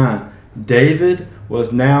 Verse 9. David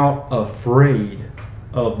was now afraid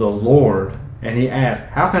of the Lord, and he asked,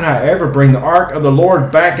 how can I ever bring the ark of the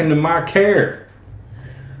Lord back into my care?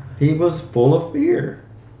 He was full of fear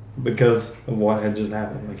because of what had just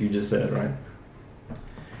happened, like you just said, right?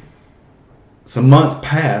 Some months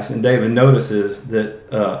pass, and David notices that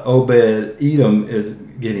Obed-Edom is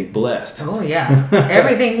getting blessed. Oh, yeah.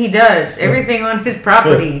 Everything he does, everything on his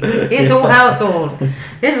property, his whole household,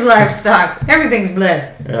 his livestock, everything's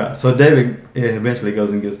blessed. Yeah, so David eventually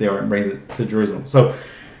goes and gets the ark and brings it to Jerusalem. So,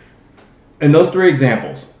 in those three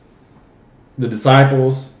examples, the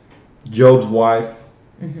disciples, Job's wife,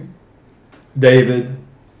 David,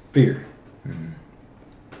 fear.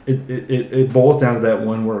 It boils down to that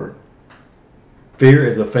one word. Fear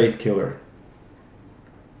is a faith killer.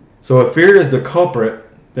 So if fear is the culprit,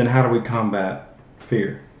 then how do we combat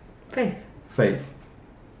fear? Faith.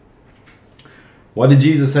 What did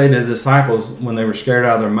Jesus say to his disciples when they were scared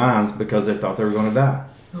out of their minds because they thought they were going to die?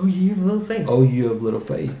 Oh, you have little faith. Oh, you have little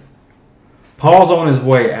faith. Paul's on his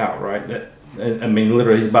way out, right? I mean,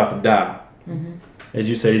 literally, he's about to die. Mm-hmm. As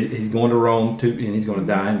you say, he's going to Rome, and he's going to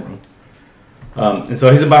die in Rome. And so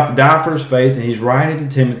he's about to die for his faith, and he's writing to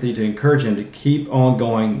Timothy to encourage him to keep on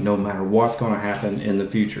going no matter what's going to happen in the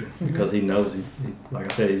future, because he knows, like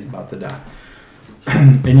I said, he's about to die.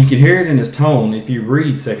 And you can hear it in his tone if you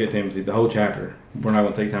read 2 Timothy, the whole chapter. We're not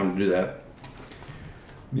going to take time to do that.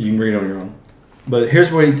 You can read it on your own. But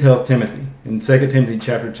here's what he tells Timothy. In 2 Timothy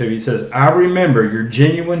chapter 2, he says, I remember your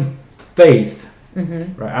genuine faith.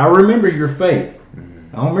 Mm-hmm. Right? I remember your faith.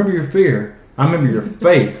 I don't remember your fear. I remember your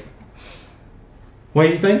faith. Well,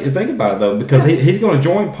 you think about it, though, because he's going to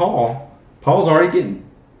join Paul. Paul's already getting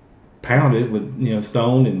pounded with,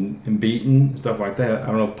 stoned and beaten and stuff like that. I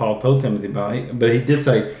don't know if Paul told Timothy about it, but he did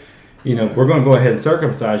say, we're going to go ahead and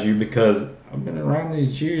circumcise you because I've been around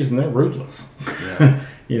these Jews and they're ruthless. Yeah.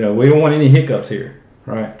 We don't want any hiccups here,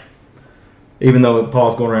 right? Even though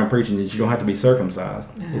Paul's going around preaching that you don't have to be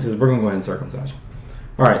circumcised. Yeah. He says, we're going to go ahead and circumcise you.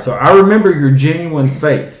 All right, so I remember your genuine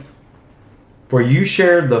faith, for you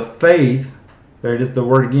shared the faith, there it is, the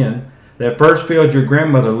word again, that first filled your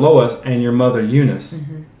grandmother Lois and your mother Eunice.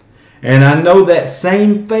 Mm-hmm. And I know that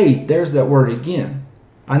same faith, there's that word again.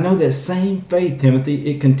 I know that same faith, Timothy,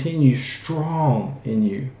 it continues strong in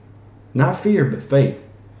you. Not fear, but faith.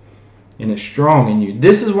 and is strong in you.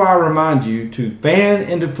 This is why I remind you to fan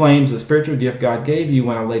into flames the spiritual gift God gave you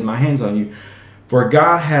when I laid my hands on you. For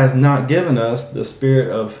God has not given us the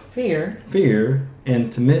spirit of fear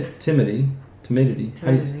and timidity.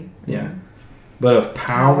 How do you say? Yeah. But of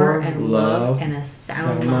power and love, and a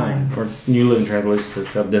sound mind. Or New Living Translation says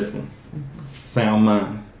self-discipline. Sound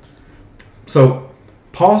mind. So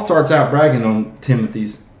Paul starts out bragging on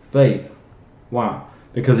Timothy's faith. Why?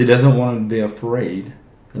 Because he doesn't want him to be afraid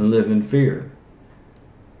and live in fear.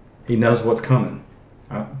 He knows what's coming.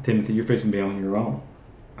 Timothy, you're fixing to be on your own.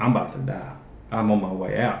 I'm about to die. I'm on my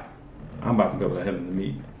way out. I'm about to go to heaven to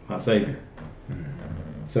meet my Savior.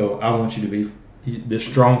 So I want you to be, this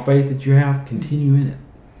strong faith that you have, continue in it.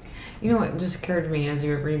 You know what just occurred to me as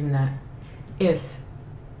you were reading that? If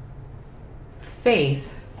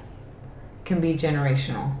faith can be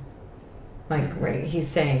generational, like right, he's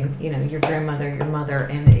saying, you know, your grandmother, your mother,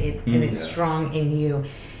 and it's strong in you,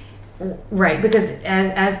 right? Because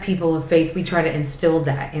as people of faith, we try to instill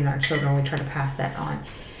that in our children. We try to pass that on.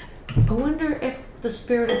 I wonder if the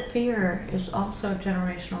spirit of fear is also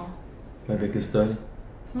generational. Maybe a good study.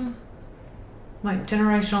 Like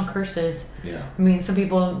generational curses. Yeah. I mean, some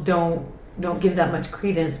people don't give that much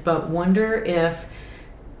credence, but wonder if,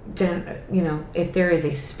 if there is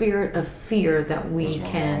a spirit of fear that we was my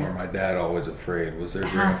can. mom or my dad always afraid? Was their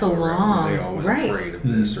pass grandpa around? along, Were they always right. afraid of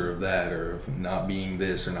this or of that, or of not being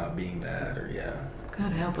this or not being that, or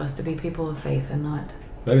God help us to be people of faith and not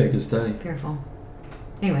Maybe a good study. fearful.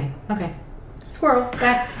 Anyway, okay. Squirrel,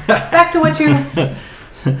 back to what you.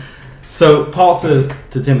 So Paul says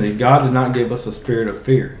to Timothy, God did not give us a spirit of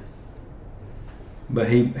fear, but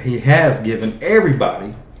he has given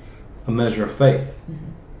everybody a measure of faith.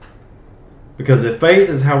 Because if faith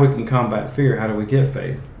is how we can combat fear, how do we get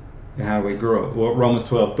faith? And how do we grow it? Well, Romans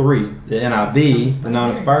 12:3, the NIV, the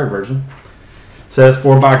non-inspired version, says,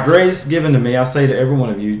 For by grace given to me, I say to every one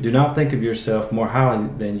of you, do not think of yourself more highly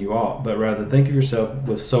than you ought, but rather think of yourself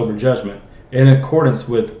with sober judgment. In accordance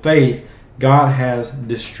with faith, God has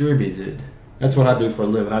distributed. That's what I do for a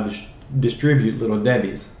living. I distribute Little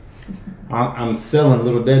Debbies. I'm selling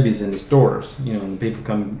Little Debbies in the stores, and people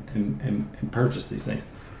come and purchase these things.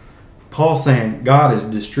 Paul's saying God is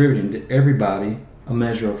distributing to everybody a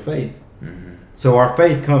measure of faith. Mm-hmm. So our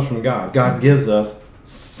faith comes from God. God gives us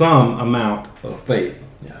some amount of faith.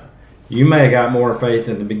 Yeah. You may have got more faith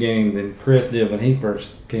in the beginning than Chris did when he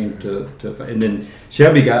first came to and then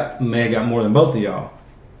Shelby may have got more than both of y'all.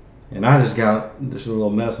 And I just got just a little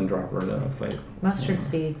medicine dropper of faith. Mustard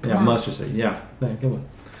seed. Mustard seed. Yeah. Good one.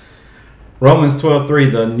 Romans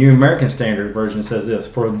 12:3, the New American Standard Version says this: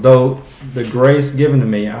 through the grace given to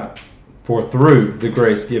me,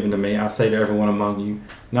 I say to everyone among you,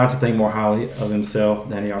 not to think more highly of himself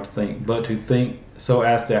than he ought to think, but to think so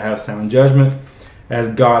as to have sound judgment,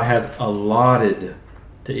 as God has allotted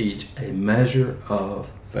to each a measure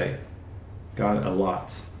of faith. God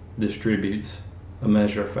distributes a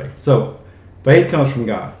measure of faith. So, faith comes from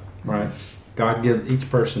God, right? God gives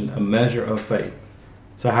each person a measure of faith.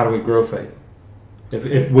 So how do we grow faith?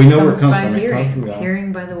 If we know where it comes from, it comes from God.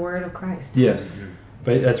 Hearing by the word of Christ. Yes.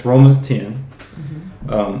 Faith, that's Romans 10,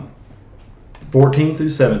 14 through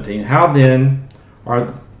 17. How then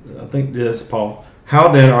are they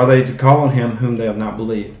to call on him whom they have not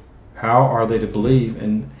believed? How are they to believe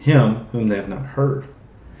in him whom they have not heard?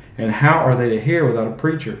 And how are they to hear without a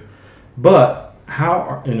preacher? But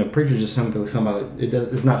and a preacher is just somebody.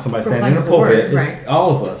 It's not somebody standing in a pulpit. It's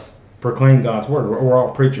all of us proclaim God's word. We're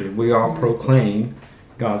all preachers. We all proclaim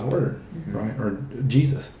God's word, right? Or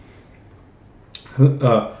Jesus.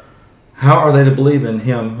 How are they to believe in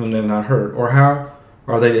him whom they have not heard? Or how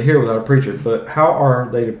are they to hear without a preacher? But how are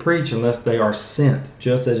they to preach unless they are sent?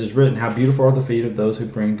 Just as is written, how beautiful are the feet of those who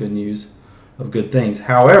bring good news of good things.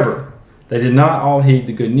 However, they did not all heed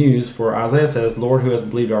the good news, for Isaiah says, Lord, who has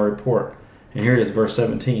believed our report? And here it is, verse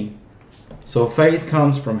 17. So faith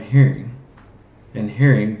comes from hearing, and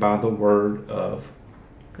hearing by the word of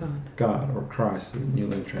God or Christ, the New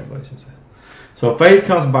Living Translation says. So faith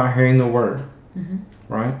comes by hearing the word,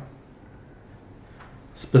 right?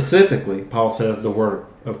 Specifically, Paul says the word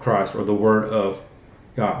of Christ or the word of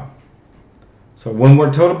God. So when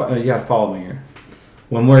we're told about, you got to follow me here.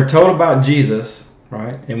 When we're told about Jesus,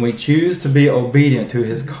 right, and we choose to be obedient to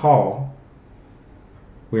his call,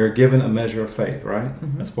 we are given a measure of faith, right?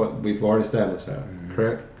 That's what we've already established that,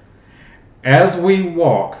 correct? As we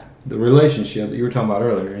walk, the relationship that you were talking about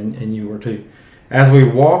earlier, and you were too, as we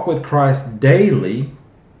walk with Christ daily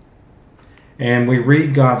and we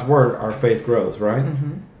read God's word, our faith grows, right?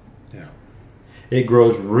 Yeah. It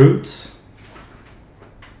grows roots.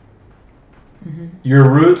 Your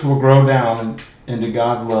roots will grow down into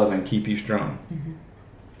God's love and keep you strong.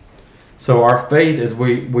 So our faith is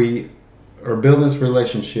we are building this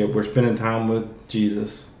relationship. We're spending time with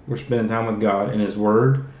Jesus. We're spending time with God in His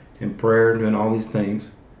Word, in prayer, doing all these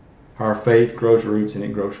things. Our faith grows roots and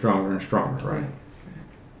it grows stronger and stronger, right?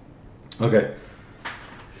 Okay.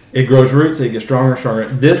 It grows roots, it gets stronger and stronger.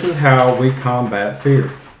 This is how we combat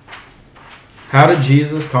fear. How did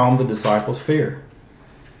Jesus calm the disciples' fear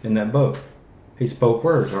in that boat? He spoke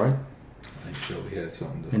words, right? I think Shelby had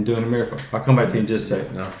something to... And doing a miracle. I'll come back to you in just a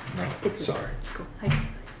second. No, It's sorry. It's cool.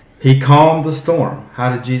 He calmed the storm.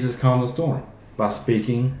 How did Jesus calm the storm? By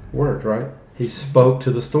speaking words, right? He spoke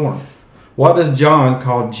to the storm. What does John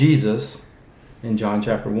call Jesus in John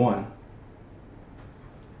chapter 1?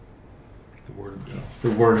 The Word of God.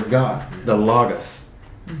 The Word of God. The Logos.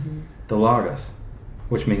 The Logos,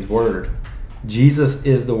 which means Word. Jesus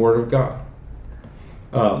is the Word of God.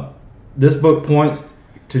 This book points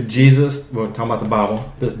to Jesus. We're talking about the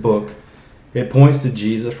Bible. This book, it points to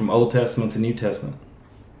Jesus from Old Testament to New Testament.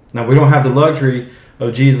 Now, we don't have the luxury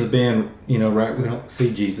of Jesus being, right? We don't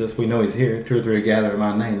see Jesus. We know He's here. 2 or 3 are gathered in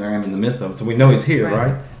my name. There I am in the midst of them. So we know He's here,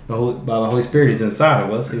 right? By the Holy Spirit, He's inside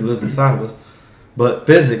of us. He lives inside of us. But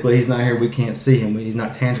physically, He's not here. We can't see Him. He's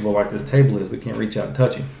not tangible like this table is. We can't reach out and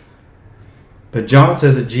touch Him. But John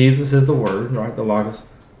says that Jesus is the Word, right? The Logos.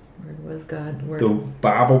 Word was God. Word. The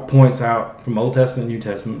Bible points out from Old Testament and New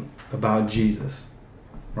Testament about Jesus,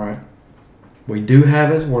 right? We do have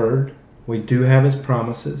His Word. We do have His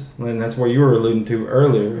promises. And that's what you were alluding to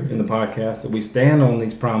earlier in the podcast, that we stand on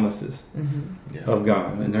these promises of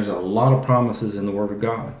God. And there's a lot of promises in the Word of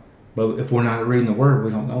God. But if we're not reading the Word,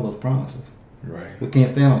 we don't know those promises. Right. We can't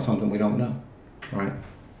stand on something we don't know, right?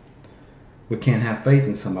 We can't have faith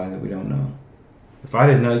in somebody that we don't know. If I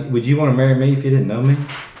didn't know, would you want to marry me if you didn't know me?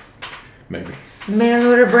 Maybe. Man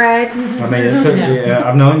order bride. I mean, it took,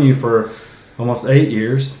 I've known you for almost 8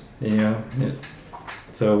 years,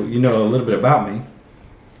 so you know a little bit about me.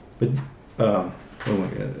 But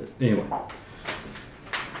anyway,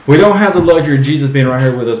 we don't have the luxury of Jesus being right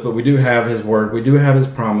here with us, but we do have His Word, we do have His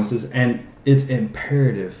promises, and it's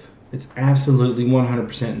imperative. It's absolutely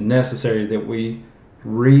 100% necessary that we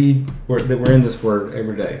read, that we're in this Word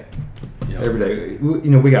every day. Yep. Every day.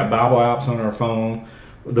 We got Bible apps on our phone.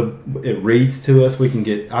 It reads to us.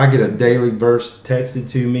 I get a daily verse texted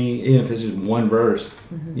to me, even if it's just one verse.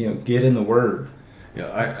 Get in the Word. Yeah,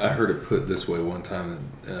 I heard it put this way one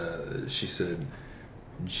time. She said,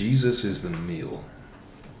 Jesus is the meal.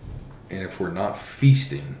 And if we're not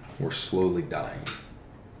feasting, we're slowly dying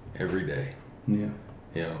every day. Yeah.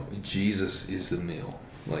 Jesus is the meal.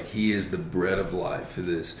 Like, He is the bread of life.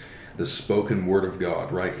 The spoken word of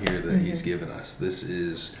God right here that He's given us. This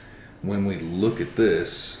is, when we look at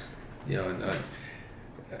this, and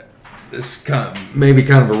this maybe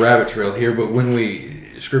kind of a rabbit trail here, but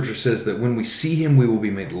Scripture says that when we see Him, we will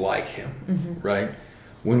be made like Him, right?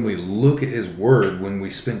 When we look at His Word, when we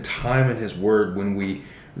spend time in His Word, when we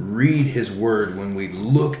read His Word, when we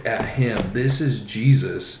look at Him, this is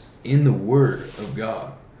Jesus in the Word of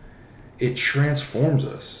God. It transforms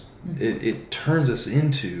us. It turns us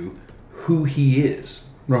into who He is.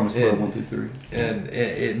 Romans 12:1-3. And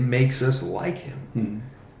it makes us like Him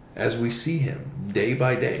as we see Him day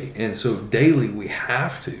by day. And so daily we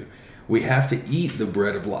have to eat the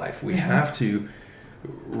bread of life. We have to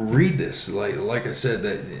read this. Like I said,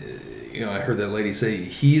 that I heard that lady say,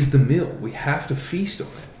 He's the meal. We have to feast on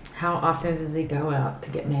it. How often do they go out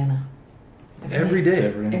to get manna? Every day.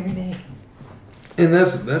 Every day. And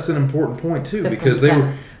that's an important point too, because they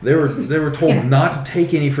were told not to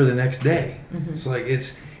take any for the next day. It's like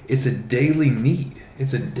it's a daily need.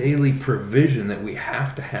 It's a daily provision that we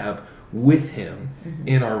have to have with Him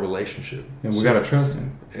in our relationship. And we got to trust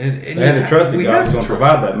Him. And they had to trust that God's going to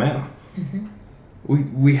provide that manna.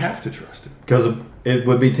 We have to trust Him, because it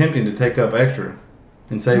would be tempting to take up extra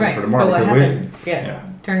and save it for tomorrow. But what happened?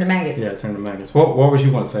 Turn to maggots. Yeah, turn to maggots. What was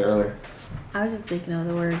you want to say earlier? I was just thinking of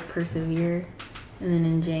the word persevere. And then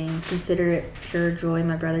in James, consider it pure joy,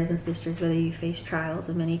 my brothers and sisters, whether you face trials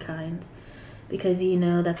of many kinds, because you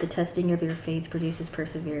know that the testing of your faith produces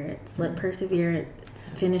perseverance. Let perseverance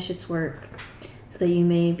finish its work, so that you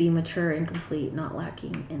may be mature and complete, not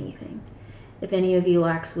lacking anything. If any of you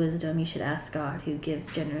lacks wisdom, you should ask God, who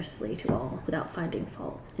gives generously to all without finding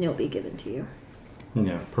fault, and it will be given to you.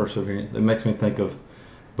 Yeah, perseverance. It makes me think of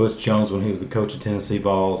Butch Jones when he was the coach of Tennessee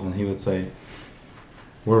Vols, and he would say,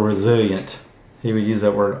 "We're resilient." He would use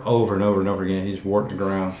that word over and over and over again. He just worked the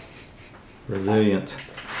ground. Resilient.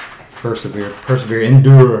 Persevere.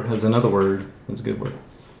 Endure is another word. That's a good word.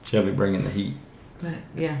 Shelby bringing the heat.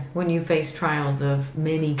 Yeah. When you face trials of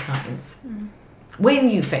many kinds. When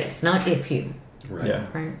you face, not if you. Right. Yeah.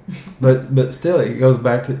 Right. But still, it goes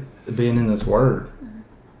back to being in this Word.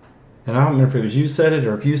 And I don't remember if it was you said it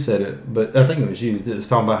or if you said it, but I think it was you that was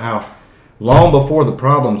talking about how long before the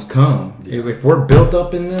problems come, if we're built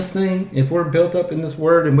up in this thing, if we're built up in this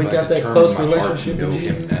Word and we got that close relationship with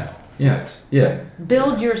Jesus. Now. Yeah. Yeah.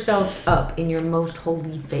 Build yourselves up in your most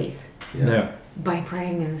holy faith Yeah. by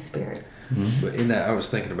praying in the Spirit. Mm-hmm. But in that, I was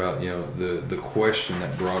thinking about, the question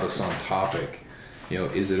that brought us on topic.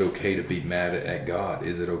 Is it okay to be mad at God?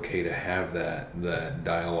 Is it okay to have that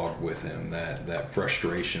dialogue with Him, that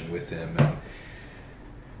frustration with Him?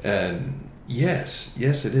 And yes,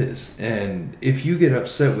 it is. And if you get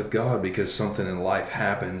upset with God because something in life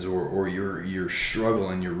happens, or you're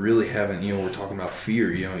struggling, you're really having, we're talking about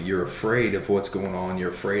fear. You're afraid of what's going on.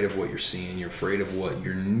 You're afraid of what you're seeing. You're afraid of what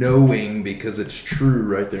you're knowing because it's true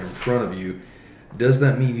right there in front of you. Does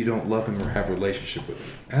that mean you don't love Him or have a relationship with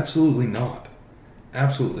Him? Absolutely not.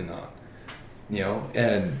 Absolutely not.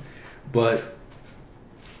 But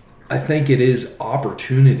I think it is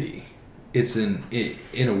opportunity. It's in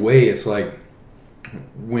a way, it's like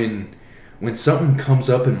when something comes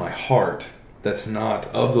up in my heart that's not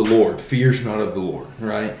of the Lord, fear's not of the Lord,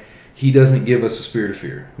 right? He doesn't give us a spirit of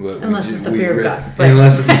fear. Unless it's the fear of God.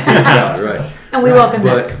 Unless it's the fear of God, right? And we welcome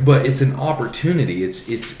that. But it's an opportunity.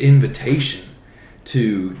 It's invitation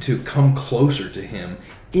to come closer to Him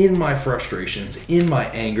in my frustrations, in my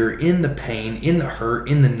anger, in the pain, in the hurt,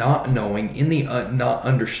 in the not knowing, in the not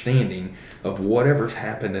understanding of whatever's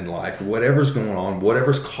happened in life, whatever's going on,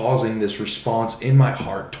 whatever's causing this response in my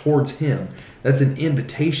heart towards Him. That's an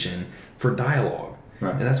invitation for dialogue.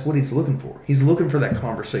 Right. And that's what He's looking for. He's looking for that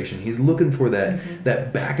conversation. He's looking for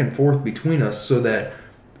that back and forth between us, so that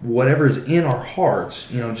whatever's in our hearts,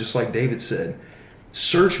 just like David said,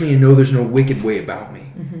 search me and know there's no wicked way about me.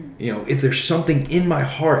 If there's something in my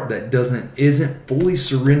heart that isn't fully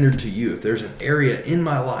surrendered to you, if there's an area in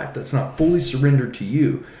my life that's not fully surrendered to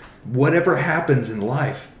you, whatever happens in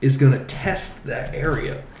life is going to test that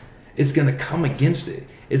area. It's going to come against it.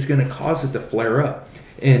 It's going to cause it to flare up.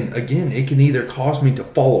 And again, it can either cause me to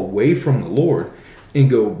fall away from the Lord and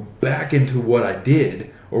go back into what I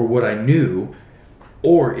did or what I knew,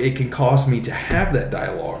 or it can cause me to have that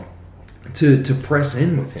dialogue, to press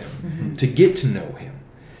in with Him, to get to know Him.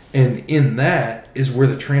 And in that is where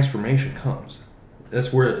the transformation comes.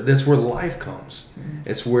 That's where life comes.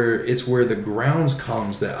 It's where the grounds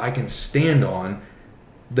comes that I can stand on,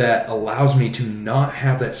 that allows me to not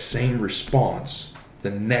have that same response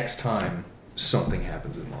the next time something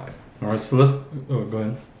happens in life. All right, so let's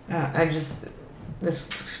go ahead. This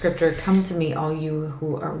scripture, come to me, all you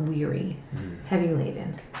who are weary, heavy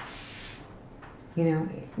laden.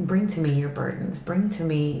 Bring to me your burdens. Bring to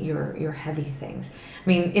me your heavy things. I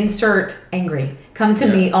mean, insert angry. Come to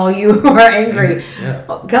me, all you who are angry.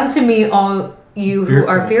 Come to me, all you who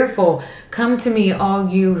are fearful. Come to me, all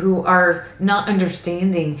you who are not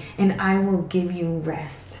understanding, and I will give you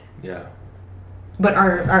rest. Yeah. But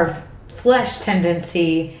our flesh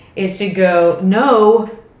tendency is to go,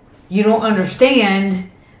 no, you don't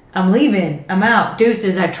understand. I'm leaving. I'm out.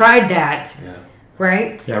 Deuces, I tried that. Yeah.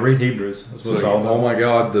 Right? Yeah, read Hebrews. That's what it's all about. Oh my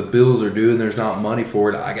God, the bills are due and there's not money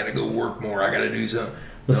for it. I got to go work more. I got to do something.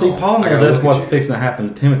 But see, Paul knows that's what's fixing to happen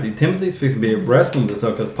to Timothy. Timothy's fixing to be wrestling with this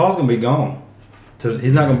stuff because Paul's going to be gone.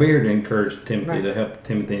 He's not going to be here to encourage Timothy, to help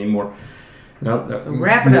Timothy anymore. Now,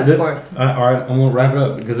 wrap it up for us. All right, I'm going to wrap it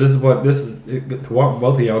up because this is what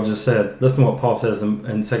both of y'all just said. Listen to what Paul says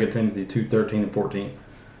in 2 Timothy 2:13 and 14.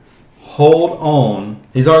 Hold on.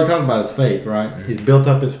 He's already talked about his faith, right? Mm-hmm. He's built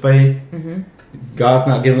up his faith. Mm-hmm. God's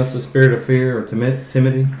not giving us a spirit of fear or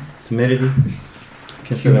timidity.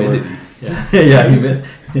 Can't say that word. Yeah,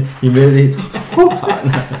 humidity. It's hot.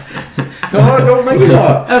 God, don't make it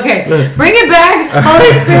up. Okay, bring it back.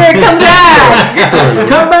 Holy Spirit, come back.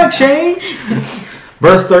 Come back, Shane.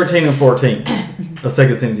 Verse 13 and 14 of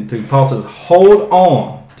 2 Timothy 2. Paul says, hold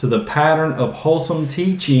on to the pattern of wholesome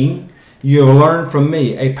teaching you have learned from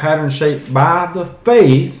me, a pattern shaped by the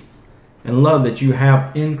faith and love that you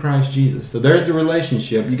have in Christ Jesus. So there's the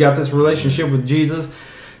relationship. You got this relationship with Jesus.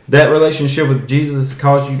 That relationship with Jesus has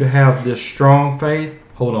caused you to have this strong faith.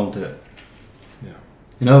 Hold on to it. Yeah.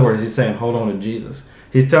 In other words, he's saying, hold on to Jesus.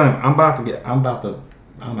 He's telling him, I'm out. I'm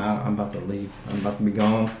about to leave. I'm about to be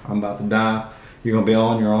gone. I'm about to die. You're going to be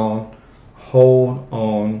on your own. Hold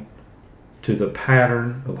on to the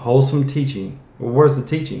pattern of wholesome teaching. Well, where's the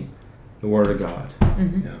teaching? The Word of God.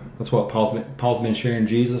 Mm-hmm. Yeah. That's what Paul's been sharing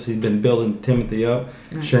Jesus. He's been building Timothy up,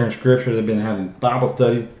 sharing Scripture. They've been having Bible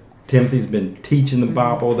studies. Timothy's been teaching the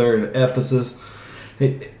Bible there in Ephesus.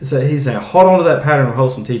 He's saying, hold on to that pattern of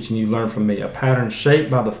wholesome teaching you learned from me, a pattern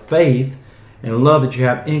shaped by the faith and love that you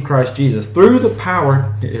have in Christ Jesus through the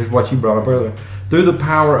power, here's what you brought up earlier, through the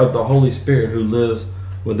power of the Holy Spirit who lives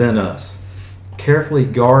within us. Carefully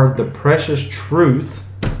guard the precious truth.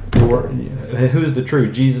 Who's the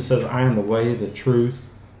truth? Jesus says, I am the way, the truth,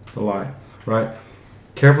 the life. Right?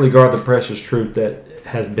 Carefully guard the precious truth that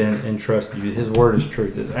has been entrusted to you. His word is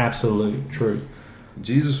truth. It's absolute truth.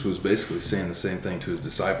 Jesus was basically saying the same thing to his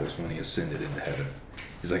disciples when he ascended into heaven.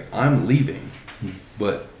 He's like, I'm leaving,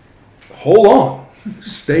 but hold on.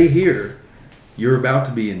 Stay here. You're about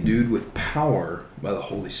to be endued with power by the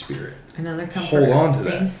Holy Spirit. Another comfort. Hold on to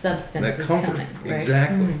Same that. substance That is comfort. coming. Right?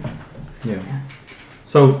 Exactly. Mm-hmm. Yeah.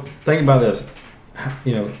 So think about this.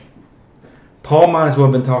 Paul might as well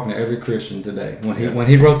have been talking to every Christian today. When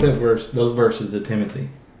he wrote those verses to Timothy,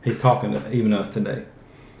 he's talking to even us today.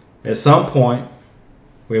 At some point,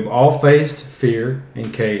 we have all faced fear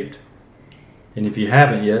and caved. And if you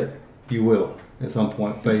haven't yet, you will at some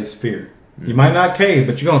point face fear. Mm-hmm. You might not cave,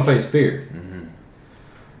 but you're going to face fear.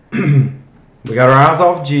 Mm-hmm. We got our eyes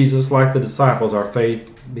off Jesus like the disciples. Our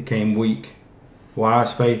faith became weak. Why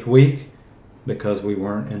is faith weak? Because we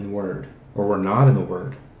weren't in the Word, or we're not in the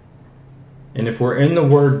Word. And if we're in the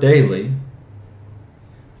Word daily,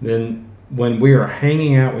 then when we are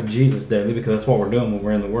hanging out with Jesus daily, because that's what we're doing when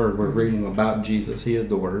we're in the Word, we're reading about Jesus. He is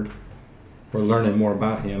the Word. We're learning more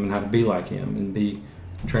about Him and how to be like Him and be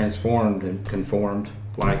transformed and conformed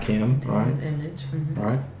like Him, right? His image. Mm-hmm.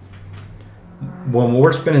 Right? When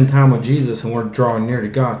we're spending time with Jesus and we're drawing near to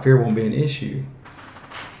God, fear won't be an issue.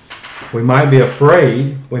 We might be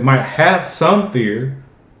afraid. We might have some fear,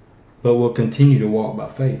 but we'll continue to walk by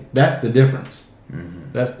faith. That's the difference.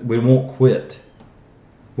 Mm-hmm. We won't quit.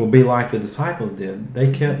 We'll be like the disciples did.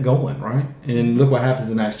 They kept going, right? And look what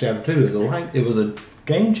happens in Acts chapter 2. It was a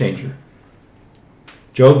game changer.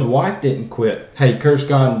 Job's wife didn't quit. Hey, curse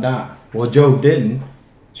God and die. Well, Job didn't.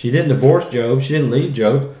 She didn't divorce Job. She didn't leave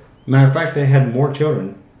Job. Matter of fact, they had more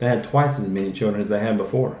children. They had twice as many children as they had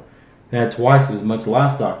before. They had twice as much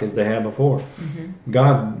livestock as they had before. Mm-hmm.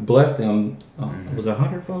 God blessed them. Was it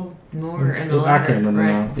 100-fold? More in the I latter, can't remember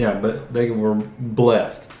right. now. Yeah, but they were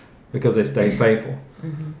blessed because they stayed faithful.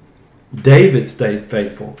 Mm-hmm. David stayed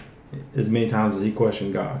faithful as many times as he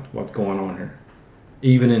questioned God. What's going on here?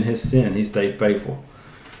 Even in his sin, he stayed faithful.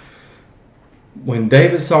 When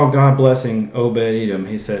David saw God blessing Obed-Edom,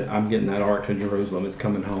 he said, I'm getting that ark to Jerusalem. It's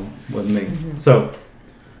coming home with me. Mm-hmm. So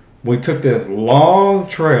we took this long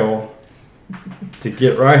trail to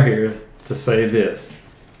get right here to say this.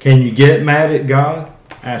 Can you get mad at God?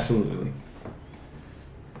 Absolutely.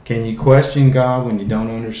 Can you question God when you don't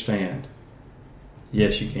understand?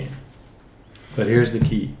 Yes, you can. But here's the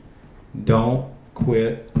key. Don't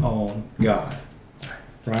quit on God.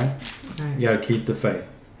 Right? You got to keep the faith.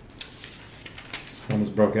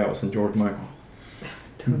 Almost broke out with some George Michael.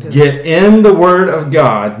 Get in the Word of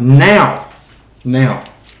God now,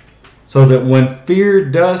 so that when fear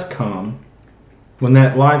does come, when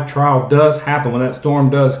that life trial does happen, when that storm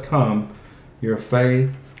does come, your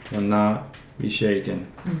faith will not be shaken.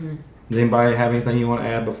 Mm-hmm. Does anybody have anything you want to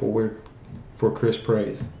add before Chris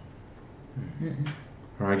prays? Mm-hmm.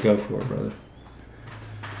 All right, go for it, brother.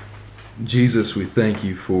 Jesus, we thank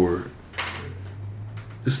you for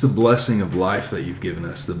just the blessing of life that you've given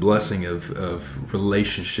us, the blessing of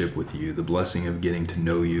relationship with you, the blessing of getting to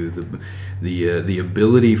know you, the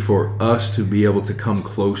ability for us to be able to come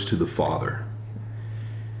close to the Father.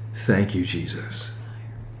 Thank you, Jesus.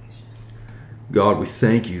 God, we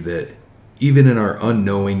thank you that even in our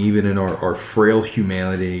unknowing, even in our frail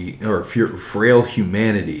humanity,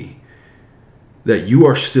 that you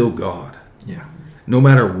are still God. Yeah. No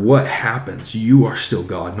matter what happens, you are still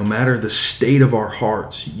God. No matter the state of our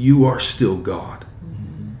hearts, you are still God.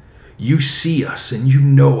 Mm-hmm. You see us and you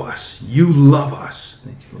know us. You love us.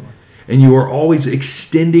 Thank you, Lord. And you are always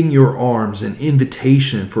extending your arms and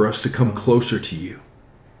invitation for us to come closer to you.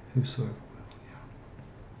 Whosoever will, yeah.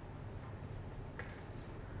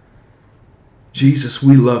 Jesus,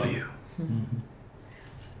 we love you. Mm-hmm.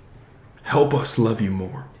 Help us love you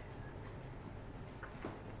more.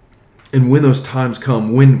 And when those times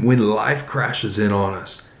come, when life crashes in on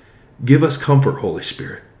us, give us comfort, Holy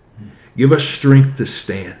Spirit. Give us strength to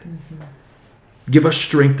stand. Give us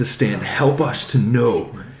strength to stand. Help us to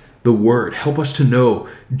know the Word. Help us to know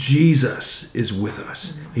Jesus is with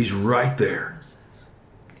us. He's right there.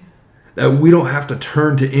 That we don't have to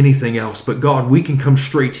turn to anything else, but God, we can come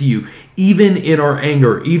straight to you. Even in our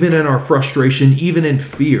anger, even in our frustration, even in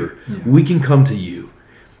fear, we can come to you.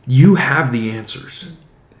 You have the answers.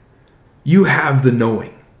 You have the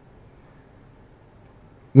knowing.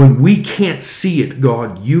 When we can't see it,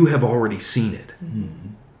 God, you have already seen it. Mm-hmm.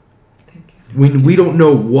 Thank you. When we don't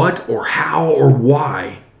know what or how or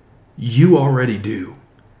why, you already do.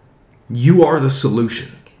 You are the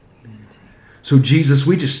solution. So Jesus,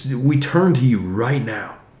 we turn to you right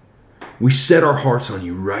now. We set our hearts on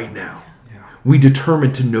you right now. We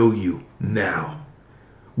determine to know you now.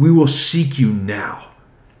 We will seek you now.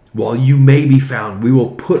 While you may be found, we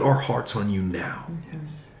will put our hearts on you now.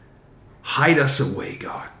 Hide us away,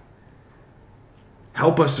 God.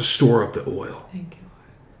 Help us to store up the oil. Thank you, Lord.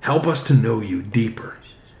 Help us to know you deeper,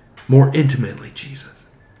 more intimately, Jesus.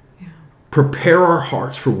 Prepare our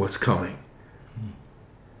hearts for what's coming.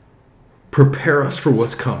 Prepare us for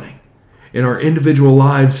what's coming in our individual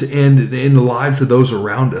lives and in the lives of those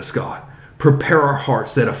around us, God. Prepare our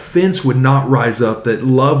hearts that offense would not rise up, that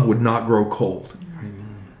love would not grow cold,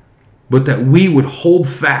 but that we would hold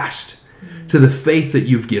fast to the faith that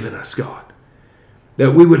you've given us, God.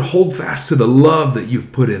 That we would hold fast to the love that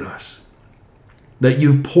you've put in us, that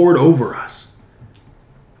you've poured over us.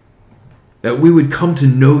 That we would come to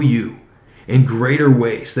know you in greater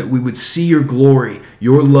ways, that we would see your glory,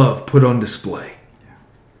 your love put on display.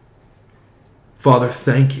 Father,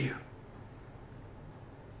 thank you.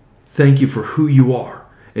 Thank you for who you are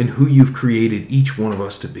and who you've created each one of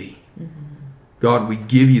us to be. God, we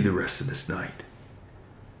give you the rest of this night.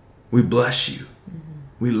 We bless you.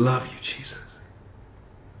 We love you, Jesus.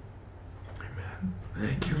 Amen.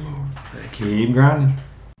 Thank you, Lord. Thank you. Keep grinding.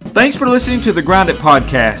 Thanks for listening to the Grind It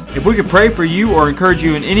Podcast. If we could pray for you or encourage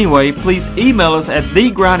you in any way, please email us at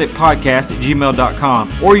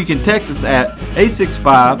thegrinditpodcast@gmail.com, or you can text us at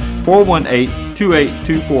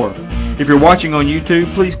 865-418-2824. If you're watching on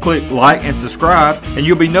YouTube, please click like and subscribe, and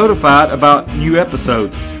you'll be notified about new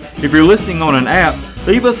episodes. If you're listening on an app,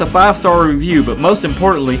 leave us a 5-star review, but most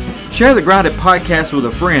importantly, share the Grind It Podcast with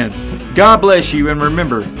a friend. God bless you, and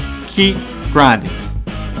remember, keep grinding.